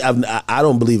see me. I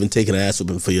don't believe in taking an ass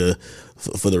whooping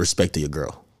for the respect of your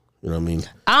girl. You know what I mean?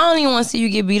 I don't even want to see you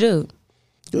get beat up.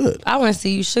 Good. I want to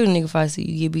see you shoot a nigga if I see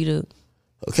you get beat up.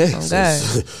 Okay. Oh,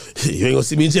 so you ain't gonna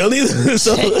see me in jail either.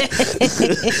 So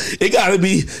it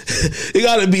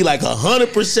gotta be like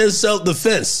 100% self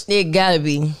defense. It gotta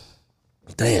be.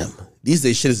 Damn. These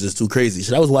days shit is just too crazy.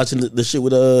 Shit, I was watching the shit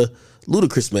with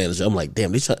Ludacris manager. I'm like,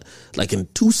 damn, they try, like in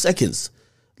 2 seconds,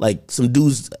 like some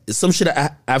dudes, some shit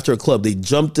after a club, they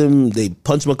jumped him, they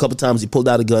punched him a couple times, he pulled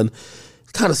out a gun.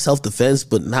 Kind of self-defense,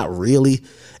 but not really.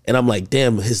 And I'm like,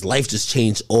 damn, his life just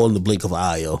changed all in the blink of an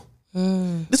eye, yo.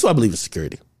 This is why I believe in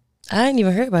security. I ain't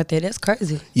even heard about that. That's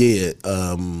crazy. Yeah.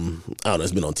 I don't know,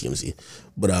 it's been on TMZ.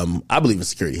 But I believe in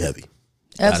security heavy.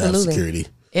 Absolutely. Gotta have security.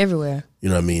 Everywhere. You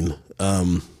know what I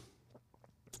mean?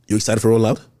 You excited for Rolling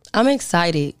Loud? I'm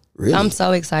excited. Really? I'm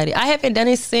so excited. I haven't done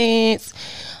it since,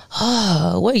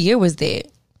 what year was that?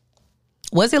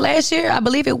 Was it last year? I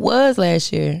believe it was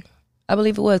last year. I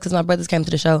believe it was because my brothers came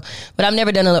to the show. But I've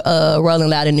never done a Rolling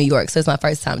Loud in New York, so it's my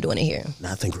first time doing it here.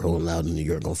 I think Rolling Loud in New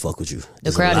York gonna fuck with you.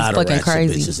 The crowd is fucking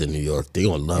crazy. Bitches in New York, they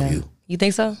gonna love you. You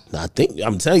think so?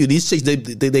 I'm telling you, these chicks,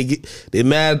 they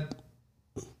mad.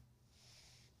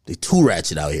 They too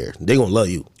ratchet out here. They gonna love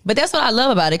you. But that's what I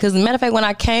love about it. Because, matter of fact, when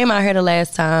I came out here the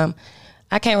last time,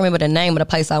 I can't remember the name of the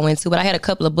place I went to, but I had a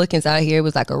couple of bookings out here. It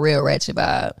was like a real ratchet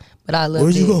vibe. But I loved it.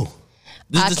 Where'd you go?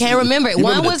 I can't remember it.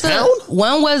 One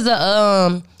was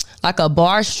like a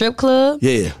bar strip club.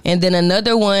 Yeah. And then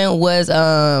another one was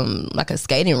like a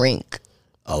skating rink.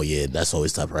 Oh yeah, that's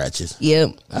always top ratchet.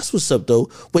 Yep. That's what's up though.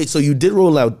 Wait, so you did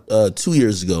Roll Out 2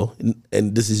 years ago,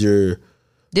 and this is your...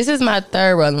 This is my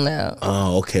third Rolling Loud.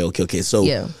 Oh, okay. So,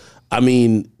 yeah. I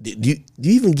mean, do you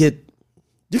even get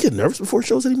nervous before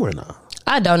shows anymore or not?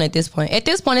 I don't at this point. At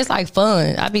this point, it's like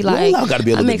fun. I be like, Gotta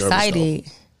be a little I'm bit excited.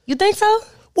 nervous, you think so?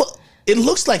 Well, it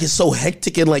looks like it's so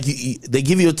hectic and like they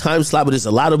give you a time slot, but there's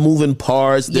a lot of moving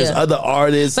parts. There's other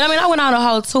artists. But I mean, I went on a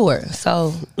whole tour,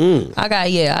 so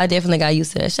I definitely got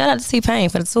used to that. Shout out to T-Pain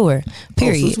for the tour.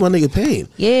 Period. Oh, so it's my nigga Pain.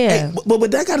 Yeah. Hey,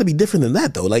 but that got to be different than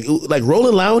that though. Like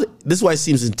Rolling Loud. This is why it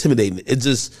seems intimidating. It's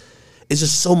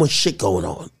just so much shit going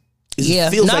on.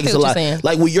 It feels like it's a lot.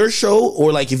 Like with your show,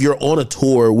 or like if you're on a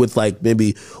tour with like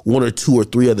maybe 1 or 2 or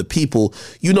 3 other people,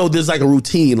 there's like a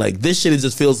routine. Like this shit, it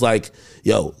just feels like,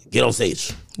 yo, get on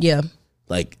stage. Yeah.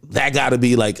 Like that got to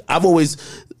be like,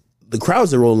 the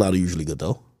crowds that Rolling Loud are usually good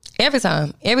though. Every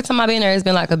time I've been there, it's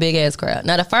been like a big ass crowd.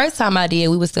 Now the first time I did,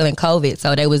 we was still in COVID,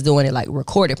 so they was doing it like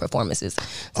recorded performances.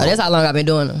 So that's how long I've been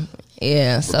doing them.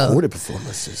 Yeah. So recorded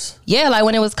performances. Yeah, like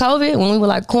when it was COVID, when we were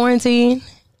like quarantined.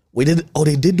 They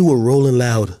did do a Rolling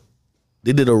Loud.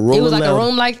 They did a Rolling Loud. It was like a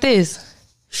room like this.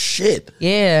 Shit.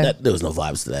 Yeah. There was no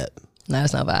vibes to that. No,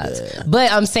 it's not vibes. Yeah.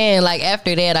 But I'm saying, like,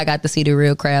 after that, I got to see the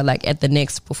real crowd, like, at the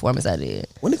next performance I did.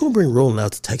 When they gonna bring Rolling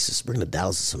Loud to Texas? Bring to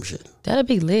Dallas or some shit? That'd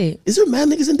be lit. Is there mad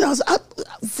niggas in Dallas?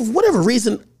 For whatever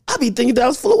reason, I be thinking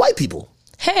Dallas full of white people.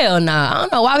 Hell nah. I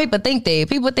don't know why people think that.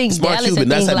 People think Smart Dallas Cuban,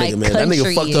 and that's think that like nigga, man.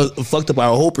 country. That nigga fucked up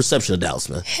our whole perception of Dallas,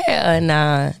 man. Hell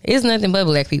nah. It's nothing but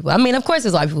black people. I mean, of course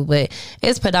it's white people, but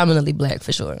it's predominantly black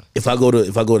for sure. If I go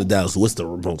to Dallas, what's the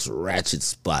most ratchet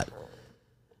spot?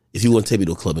 If you want to take me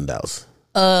to a club in Dallas.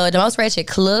 The most ratchet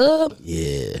club?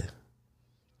 Yeah.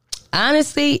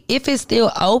 Honestly, if it's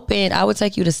still open, I would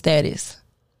take you to Status.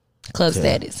 Club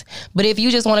Status. But if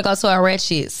you just want to go to a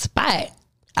ratchet spot,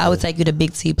 I would take you to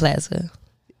Big T Plaza.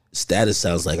 Status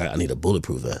sounds like I need a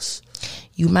bulletproof vest.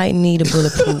 You might need a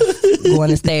bulletproof going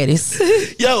to Status.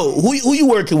 Yo, who you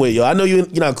working with, yo? I know you're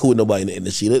not cool with nobody in the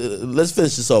industry. Let's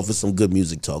finish this off with some good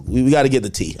music talk. We got to get the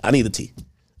tea. I need the tea.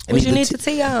 What you need the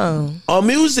tea on? On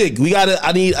music,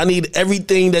 I need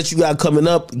everything that you got coming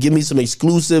up. Give me some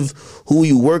exclusive. Who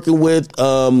you working with?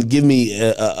 Give me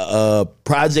a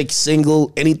project,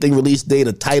 single, anything, release date,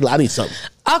 a title. I need something.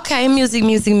 Okay, music.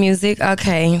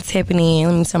 Okay, tapping in.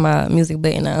 Let me turn my music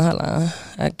button on. Hold on.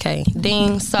 Okay,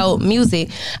 ding. So, music.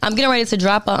 I'm getting ready to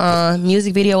drop a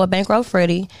music video with Bankroll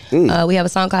Freddie. We have a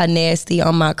song called Nasty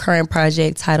on my current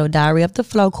project titled Diary of the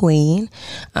Flow Queen.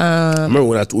 Remember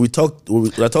when I talked to you,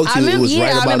 it was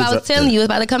right about I remember I was telling you it was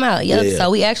about to come out. Yep. Yeah.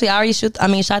 So, we actually already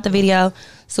shot the video.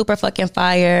 Super fucking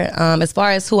fire. As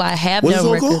far as who I have done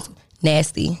work with,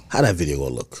 Nasty. How that video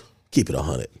gonna look? Keep it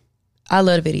 100. I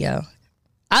love the video.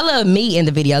 I love me in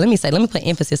the video. Let me put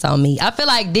emphasis on me. I feel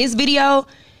like this video,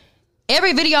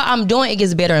 every video I'm doing, it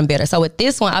gets better and better. So with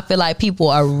this one, I feel like people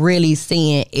are really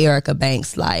seeing Erica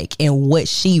Banks and what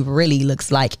she really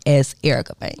looks like as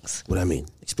Erica Banks. What I mean?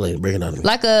 Explain it. Break it down to me.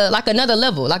 Like another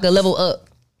level, like a level up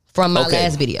from my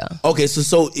last video. Okay,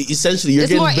 so essentially you're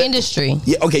getting more industry.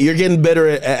 Yeah, okay, you're getting better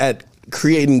at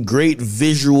creating great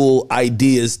visual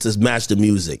ideas to match the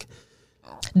music.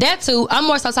 That too. I'm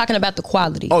more so talking about the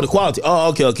quality. Oh, the quality. Oh,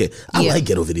 okay. I like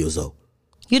ghetto videos though.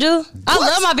 You do? I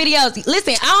love my videos.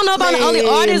 Listen, I don't know if I'm the only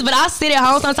artist, but I sit at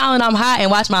home sometimes when I'm hot and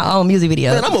watch my own music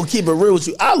videos. Man, I'm gonna keep it real with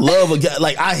you. I love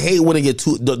I hate when it get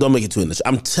too. Don't make it too industry.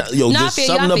 I'm telling you, there's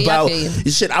something about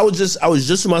shit. I was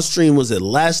just on my stream. Was it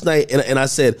last night? And I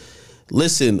said,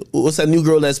 listen, what's that new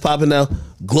girl that's popping now?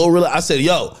 Glorilla. I said,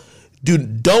 yo,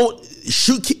 dude, don't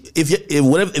shoot. If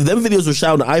them videos were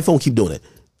shot on the iPhone, keep doing it.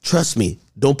 Trust me.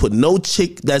 Don't put no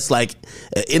chick that's like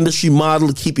an industry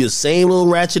model. Keep your same little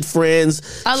ratchet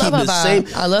friends. I love her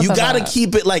vibe. I love her vibe. You gotta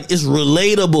keep it like it's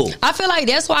relatable. I feel like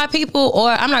that's why people,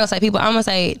 or I'm not gonna say people, I'm gonna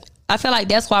say, I feel like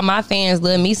that's why my fans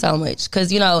love me so much.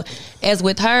 Cause as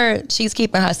with her, she's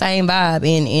keeping her same vibe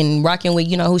and rocking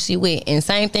with, who she with. And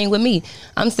same thing with me.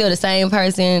 I'm still the same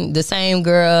person, the same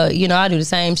girl. I do the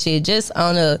same shit, just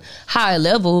on a higher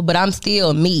level, but I'm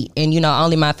still me. And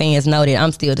only my fans know that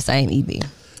I'm still the same EB.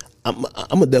 I'm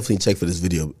gonna definitely check for this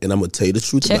video, and I'm gonna tell you the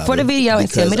truth. Check for the video and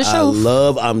tell me the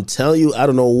truth. I'm telling you, I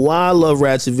don't know why I love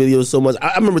ratchet videos so much.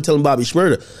 I remember telling Bobby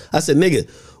Shmurda, I said, nigga,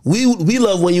 we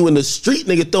love when you in the street,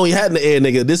 nigga, throwing your hat in the air,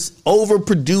 nigga. This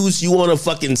overproduced, you on a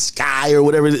fucking sky or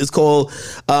whatever it's called.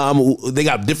 They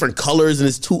got different colors and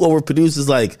it's too overproduced. It's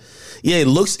like, yeah, it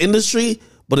looks industry,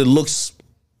 but it looks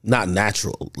not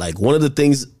natural. Like one of the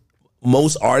things.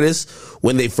 Most artists,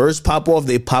 when they first pop off,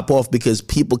 they pop off because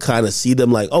people kind of see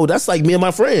them like, oh, that's like me and my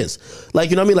friends.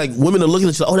 Like, you know what I mean? Like women are looking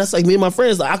at you, oh, that's like me and my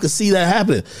friends. Like I could see that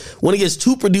happening. When it gets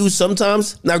too produced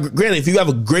sometimes, now granted, if you have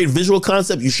a great visual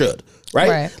concept, you should,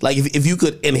 right? Like if you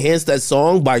could enhance that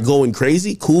song by going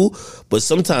crazy, cool. But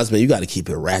sometimes, man, you got to keep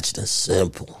it ratchet and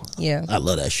simple. Yeah. I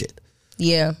love that shit.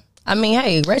 Yeah. I mean,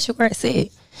 hey, ratchet where it's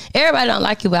it. Everybody don't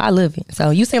like it, but I love it. So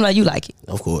you seem like you like it.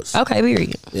 Of course. Okay,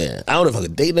 period. Yeah, I don't know if I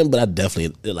could date them, but I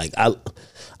definitely like. I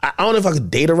don't know if I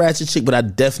could date a ratchet chick, but I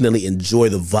definitely enjoy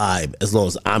the vibe as long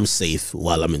as I'm safe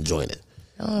while I'm enjoying it.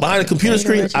 Behind a computer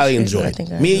screen, I enjoy it.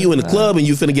 Me and you in the club, and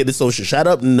you finna get this social shot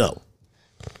up? No.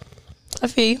 I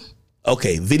feel you.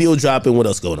 Okay, video dropping. What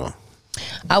else going on?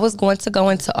 I was going to go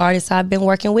into artists I've been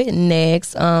working with next.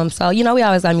 So, we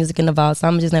always got music in the vault, so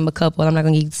I'm going to just name a couple. I'm not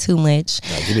going to give you too much.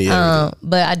 Nah, give me everything.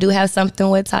 But I do have something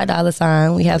with Ty Dolla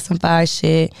 $ign. We have some fire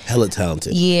shit. Hella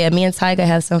talented. Yeah, me and Tyga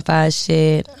have some fire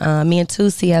shit. Me and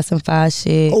Tusi have some fire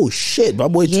shit. Oh, shit. My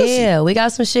boy Tusi. Yeah, we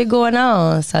got some shit going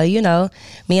on. So, me and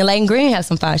Leighton Green have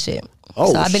some fire shit.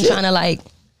 Oh, so I've been trying to,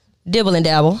 dibble and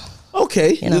dabble.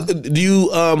 Okay. Do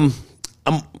you,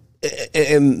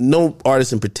 and no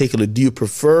artist in particular, do you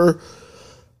prefer,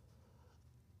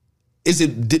 is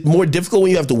it more difficult when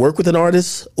you have to work with an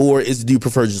artist, or do you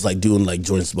prefer just doing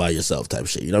joints by yourself type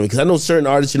shit? You know what I mean? Because I know certain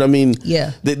artists,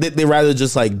 Yeah. They rather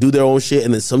just do their own shit,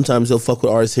 and then sometimes they'll fuck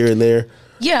with artists here and there.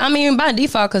 Yeah, by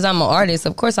default, because I'm an artist,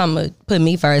 of course I'm going to put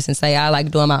me first and say I like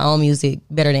doing my own music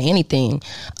better than anything.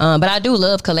 But I do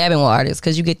love collabing with artists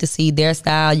because you get to see their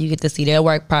style, you get to see their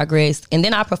work progress. And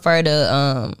then I prefer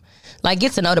to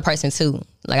get to know the person too.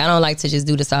 I don't like to just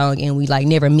do the song and we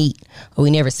never meet or we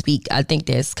never speak. I think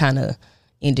that's kind of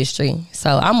industry.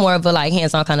 So I'm more of a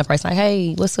hands-on kind of person.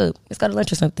 Hey, what's up? Let's go to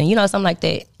lunch or something. Something like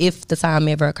that if the time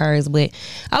ever occurs. But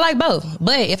I like both.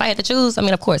 But if I had to choose,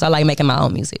 of course, I like making my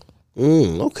own music.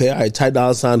 Okay, all right. Ty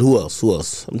Dolla $ign. Who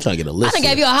else? I'm trying to get a list. I done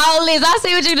gave you a whole list. I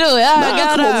see what you doing.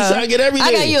 Come on, we trying to get everything.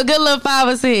 I got you a good little 5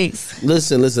 or 6.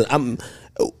 Listen.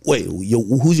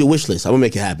 Who's your wish list? I'm gonna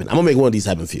make it happen. I'm gonna make one of these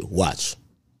happen for you. Watch.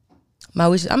 My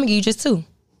wish. I'm gonna give you just 2.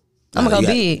 I'm gonna go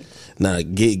big.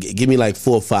 Give me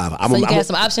 4 or 5. So you can have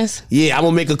some options. Yeah, I'm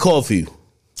gonna make a call for you.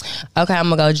 Okay, I'm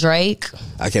gonna go Drake.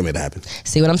 I can't make that happen.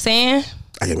 See what I'm saying?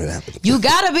 I can't make that happen. You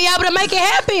gotta be able to make it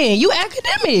happen. You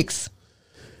academics.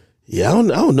 Yeah, I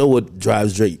don't know what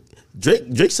drives Drake.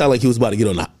 Drake sounded like he was about to get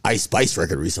on the Ice Spice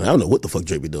record recently. I don't know what the fuck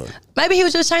Drake be doing. Maybe he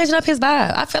was just changing up his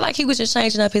vibe. I feel like he was just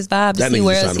changing up his vibe to see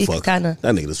where else he could kind of.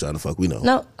 That nigga just trying to fuck. We know.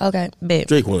 No, okay, bet.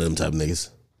 Drake one of them type of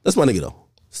niggas. That's my nigga though.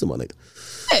 Still my nigga.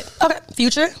 Hey, okay,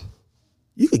 Future.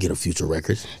 You could get a Future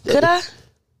record. Could I?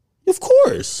 Of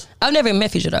course. I've never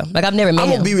met Future though. I've never met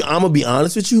him. I'm gonna be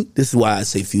honest with you. This is why I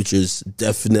say Future's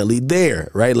definitely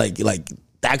there, right? Like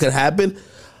that could happen.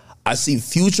 I see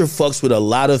Future fucks with a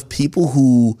lot of people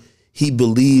who he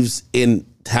believes in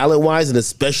talent-wise, and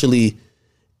especially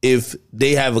if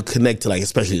they have a connect to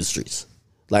especially the streets.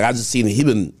 I just seen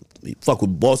he fuck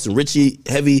with Boston Richie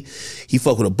heavy. He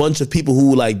fuck with a bunch of people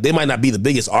who they might not be the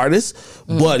biggest artists,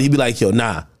 but he'd be like, yo,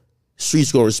 nah,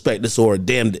 streets gonna respect this, or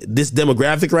damn, this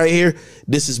demographic right here,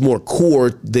 this is more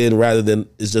core rather than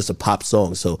it's just a pop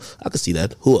song. So I could see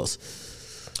that. Who else?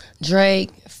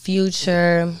 Drake,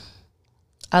 Future.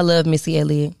 I love Missy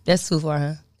Elliott. That's too far,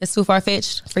 huh? That's too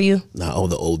far-fetched for you? Nah, all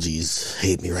the OGs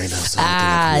hate me right now. So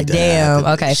damn.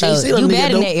 Okay, so you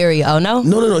bad in that area. Oh, no?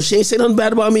 No. She ain't say nothing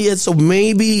bad about me yet, so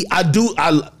maybe I do.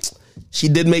 She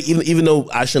did make, even though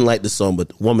I shouldn't like the song,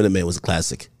 but Woman and Man was a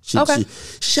classic. She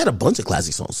had a bunch of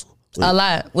classic songs. A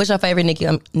lot. What's your favorite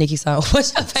Nicki song?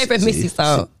 What's your favorite Missy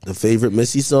song? The favorite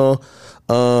Missy song?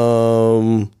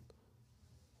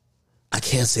 I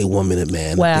can't say 1 Minute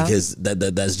Man because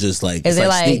that's just sneak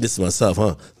this to myself,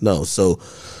 huh? No, so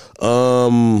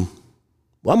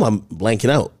why am I blanking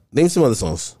out? Name some other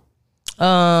songs.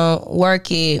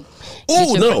 Work It.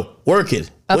 Oh no, Work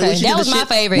It. Okay, that was my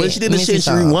favorite. When she did the shit, she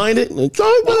rewinded.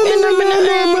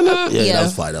 Yeah,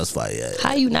 that was fire. Yeah.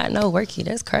 How you not know Work It?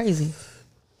 That's crazy.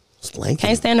 Just blanking.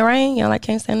 Can't Stand the Rain? Y'all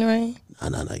Can't Stand the Rain?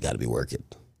 No, you gotta be Work It.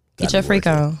 Get your freak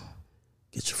on.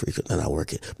 Get your freak on. I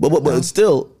Work It. But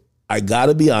still, I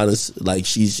gotta be honest,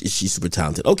 she's super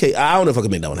talented. Okay, I don't know if I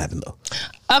can make that one happen though.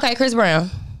 Okay, Chris Brown.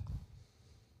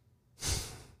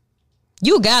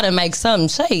 You gotta make something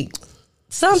shake.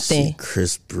 Something.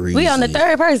 Chris Breezy. We on the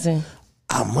third person.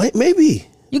 I might, maybe.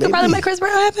 You could probably make Chris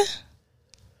Brown happen.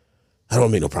 I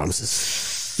don't make no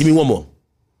promises. Give me one more.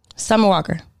 Summer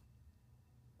Walker.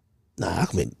 Nah, I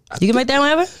can make. You can make that one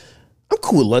happen? I'm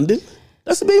cool with London.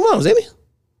 That's the Baby Moms, ain't it?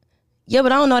 Yeah,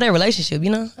 but I don't know their relationship, I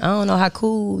don't know how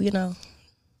cool,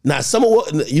 Nah, Summer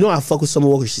Walker, I fuck with Summer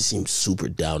Walker. She seems super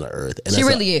down to earth. And she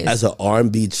really is. As an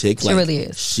R&B chick. She really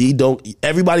is.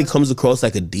 Everybody comes across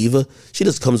like a diva. She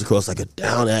just comes across like a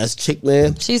down-ass chick,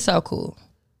 man. She's so cool.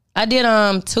 I did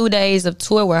 2 days of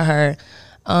tour with her.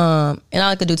 And I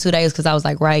only could do 2 days because I was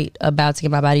right about to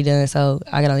get my body done. So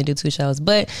I could only do 2 shows.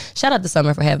 But shout out to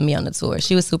Summer for having me on the tour.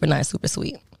 She was super nice, super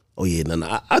sweet. Oh yeah,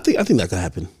 no. I think that could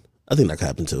happen. I think that could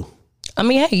happen too.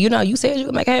 Hey, you said you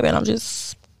could make it happen. I'm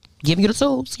just giving you the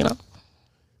tools, you know.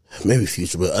 Maybe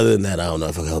Future, but other than that, I don't know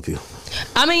if I can help you.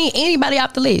 I mean, anybody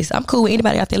off the list. I'm cool with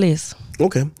anybody off the list.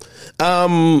 Okay.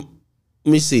 Let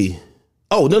me see.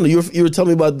 Oh, no, you were telling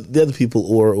me about the other people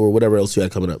or whatever else you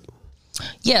had coming up.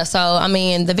 Yeah, so I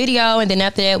mean the video, and then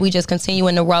after that we just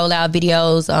continuing to roll out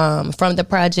videos from the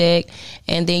project,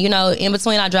 and then in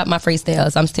between I drop my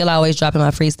freestyles. I'm still always dropping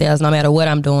my freestyles no matter what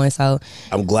I'm doing. So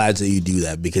I'm glad that you do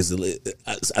that, because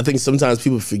I think sometimes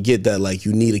people forget that like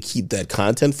you need to keep that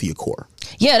content for your core.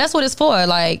 Yeah, that's what it's for.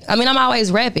 Like, I mean, I'm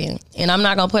always rapping, and I'm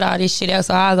not gonna put all this shit out.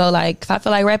 So I'll go like, if I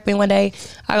feel like rapping one day,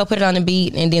 I'll go put it on the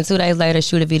beat, and then 2 days later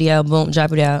shoot a video, boom,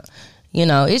 drop it out.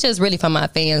 It's just really for my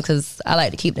fans, because I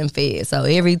like to keep them fed. So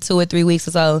every 2 or 3 weeks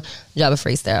or so, drop a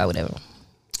freestyle or whatever.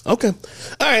 Okay.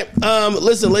 All right.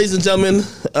 Listen, ladies and gentlemen,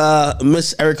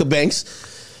 Miss Erica Banks,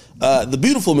 the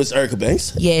beautiful Miss Erica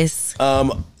Banks. Yes.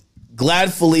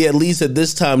 Gladfully, at least at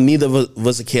this time, neither of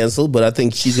us are canceled, but I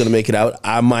think she's going to make it out.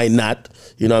 I might not.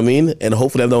 You know what I mean? And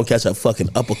hopefully I don't catch a fucking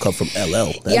uppercut from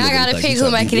LL. Yeah, I got to pick who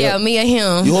make it out, me or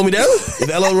him. You hold me down? If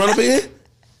LL run up in here?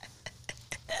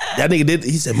 That nigga did.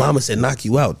 He said, "Mama said knock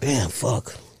you out." Damn,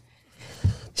 fuck.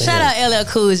 Damn. Shout out LL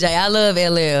Cool J. I love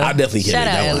LL. I definitely can't Shout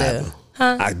make that out one LL. happen.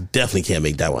 Huh? I definitely can't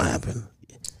make that one happen.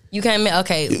 You can't make,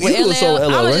 okay. You With was so LL, I'm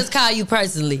LL, gonna right? just call you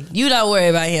personally. You don't worry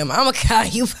about him. I'm gonna call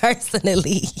you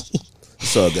personally.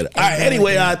 It's all good. All right.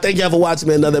 Anyway, thank y'all for watching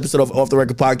me another episode of Off the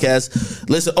Record Podcast.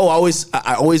 Listen, I always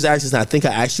ask this, and I think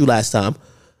I asked you last time,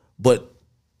 but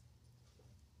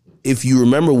if you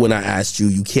remember when I asked you,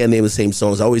 you can't name the same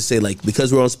songs. I always say, like,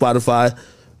 because we're on Spotify,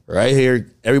 right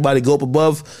here, everybody go up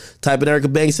above, type in Erica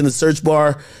Banks in the search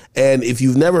bar, and if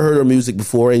you've never heard her music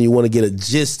before and you want to get a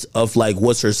gist of like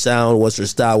what's her sound, what's her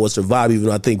style, what's her vibe, even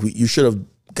though I think you should have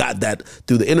got that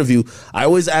through the interview, I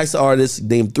always ask the artist,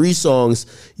 name 3 songs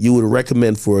you would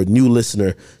recommend for a new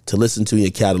listener to listen to in your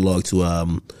catalog to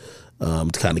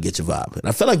kind of get your vibe. And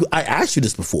I felt like I asked you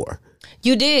this before.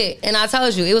 You did, and I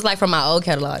told you it was like from my old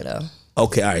catalog though.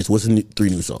 Okay, all right. So what's the 3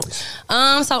 new songs?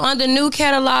 So on the new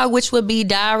catalog, which would be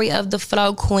Diary of the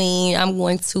Flow Queen, I'm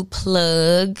going to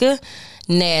plug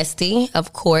Nasty,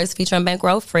 of course, featuring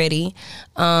Bankroll Freddie.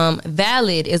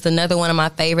 Valid is another one of my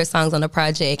favorite songs on the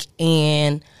project,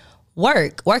 and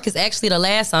Work. Work is actually the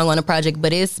last song on the project,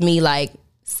 but it's me like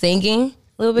singing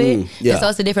a little bit. Yeah. And so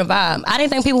it's a different vibe. I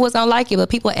didn't think people was gonna like it, but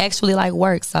people actually like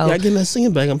Work. So Yeah, getting that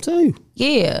singing back, I'm telling you.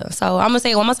 yeah. So I'm gonna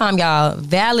say it one more time, y'all.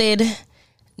 Valid,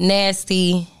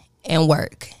 Nasty, and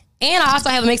Work. And I also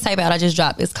have a mixtape out I just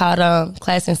dropped. It's called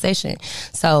Class Sensation.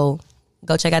 So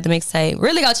go check out the mixtape.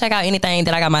 Really go check out anything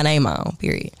that I got my name on,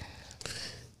 period.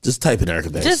 Just type in Erica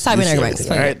Banks. Just type in You see Erica Banks.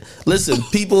 everything, all right. Listen,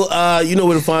 people, you know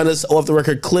where to find us. Off the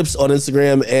Record Clips on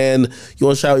Instagram. And you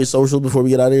want to shout out your socials before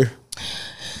we get out of here?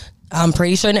 I'm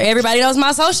pretty sure everybody knows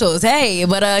my socials. Hey,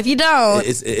 but if you don't,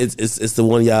 It's the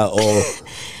one y'all all.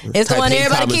 it's the one hate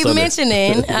everybody comments keep on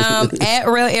mentioning. At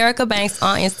Real Erica Banks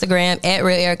on Instagram, at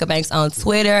Real Erica Banks on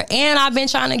Twitter, and I've been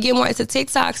trying to get more into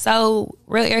TikTok, so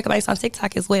Real Erica Banks on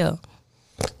TikTok as well.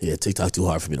 Yeah, TikTok too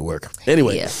hard for me to work.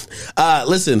 Anyway, Yeah.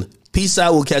 Listen, peace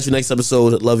out. We'll catch you next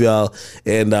episode. Love y'all,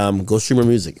 and go stream our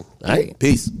music. All right,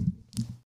 peace.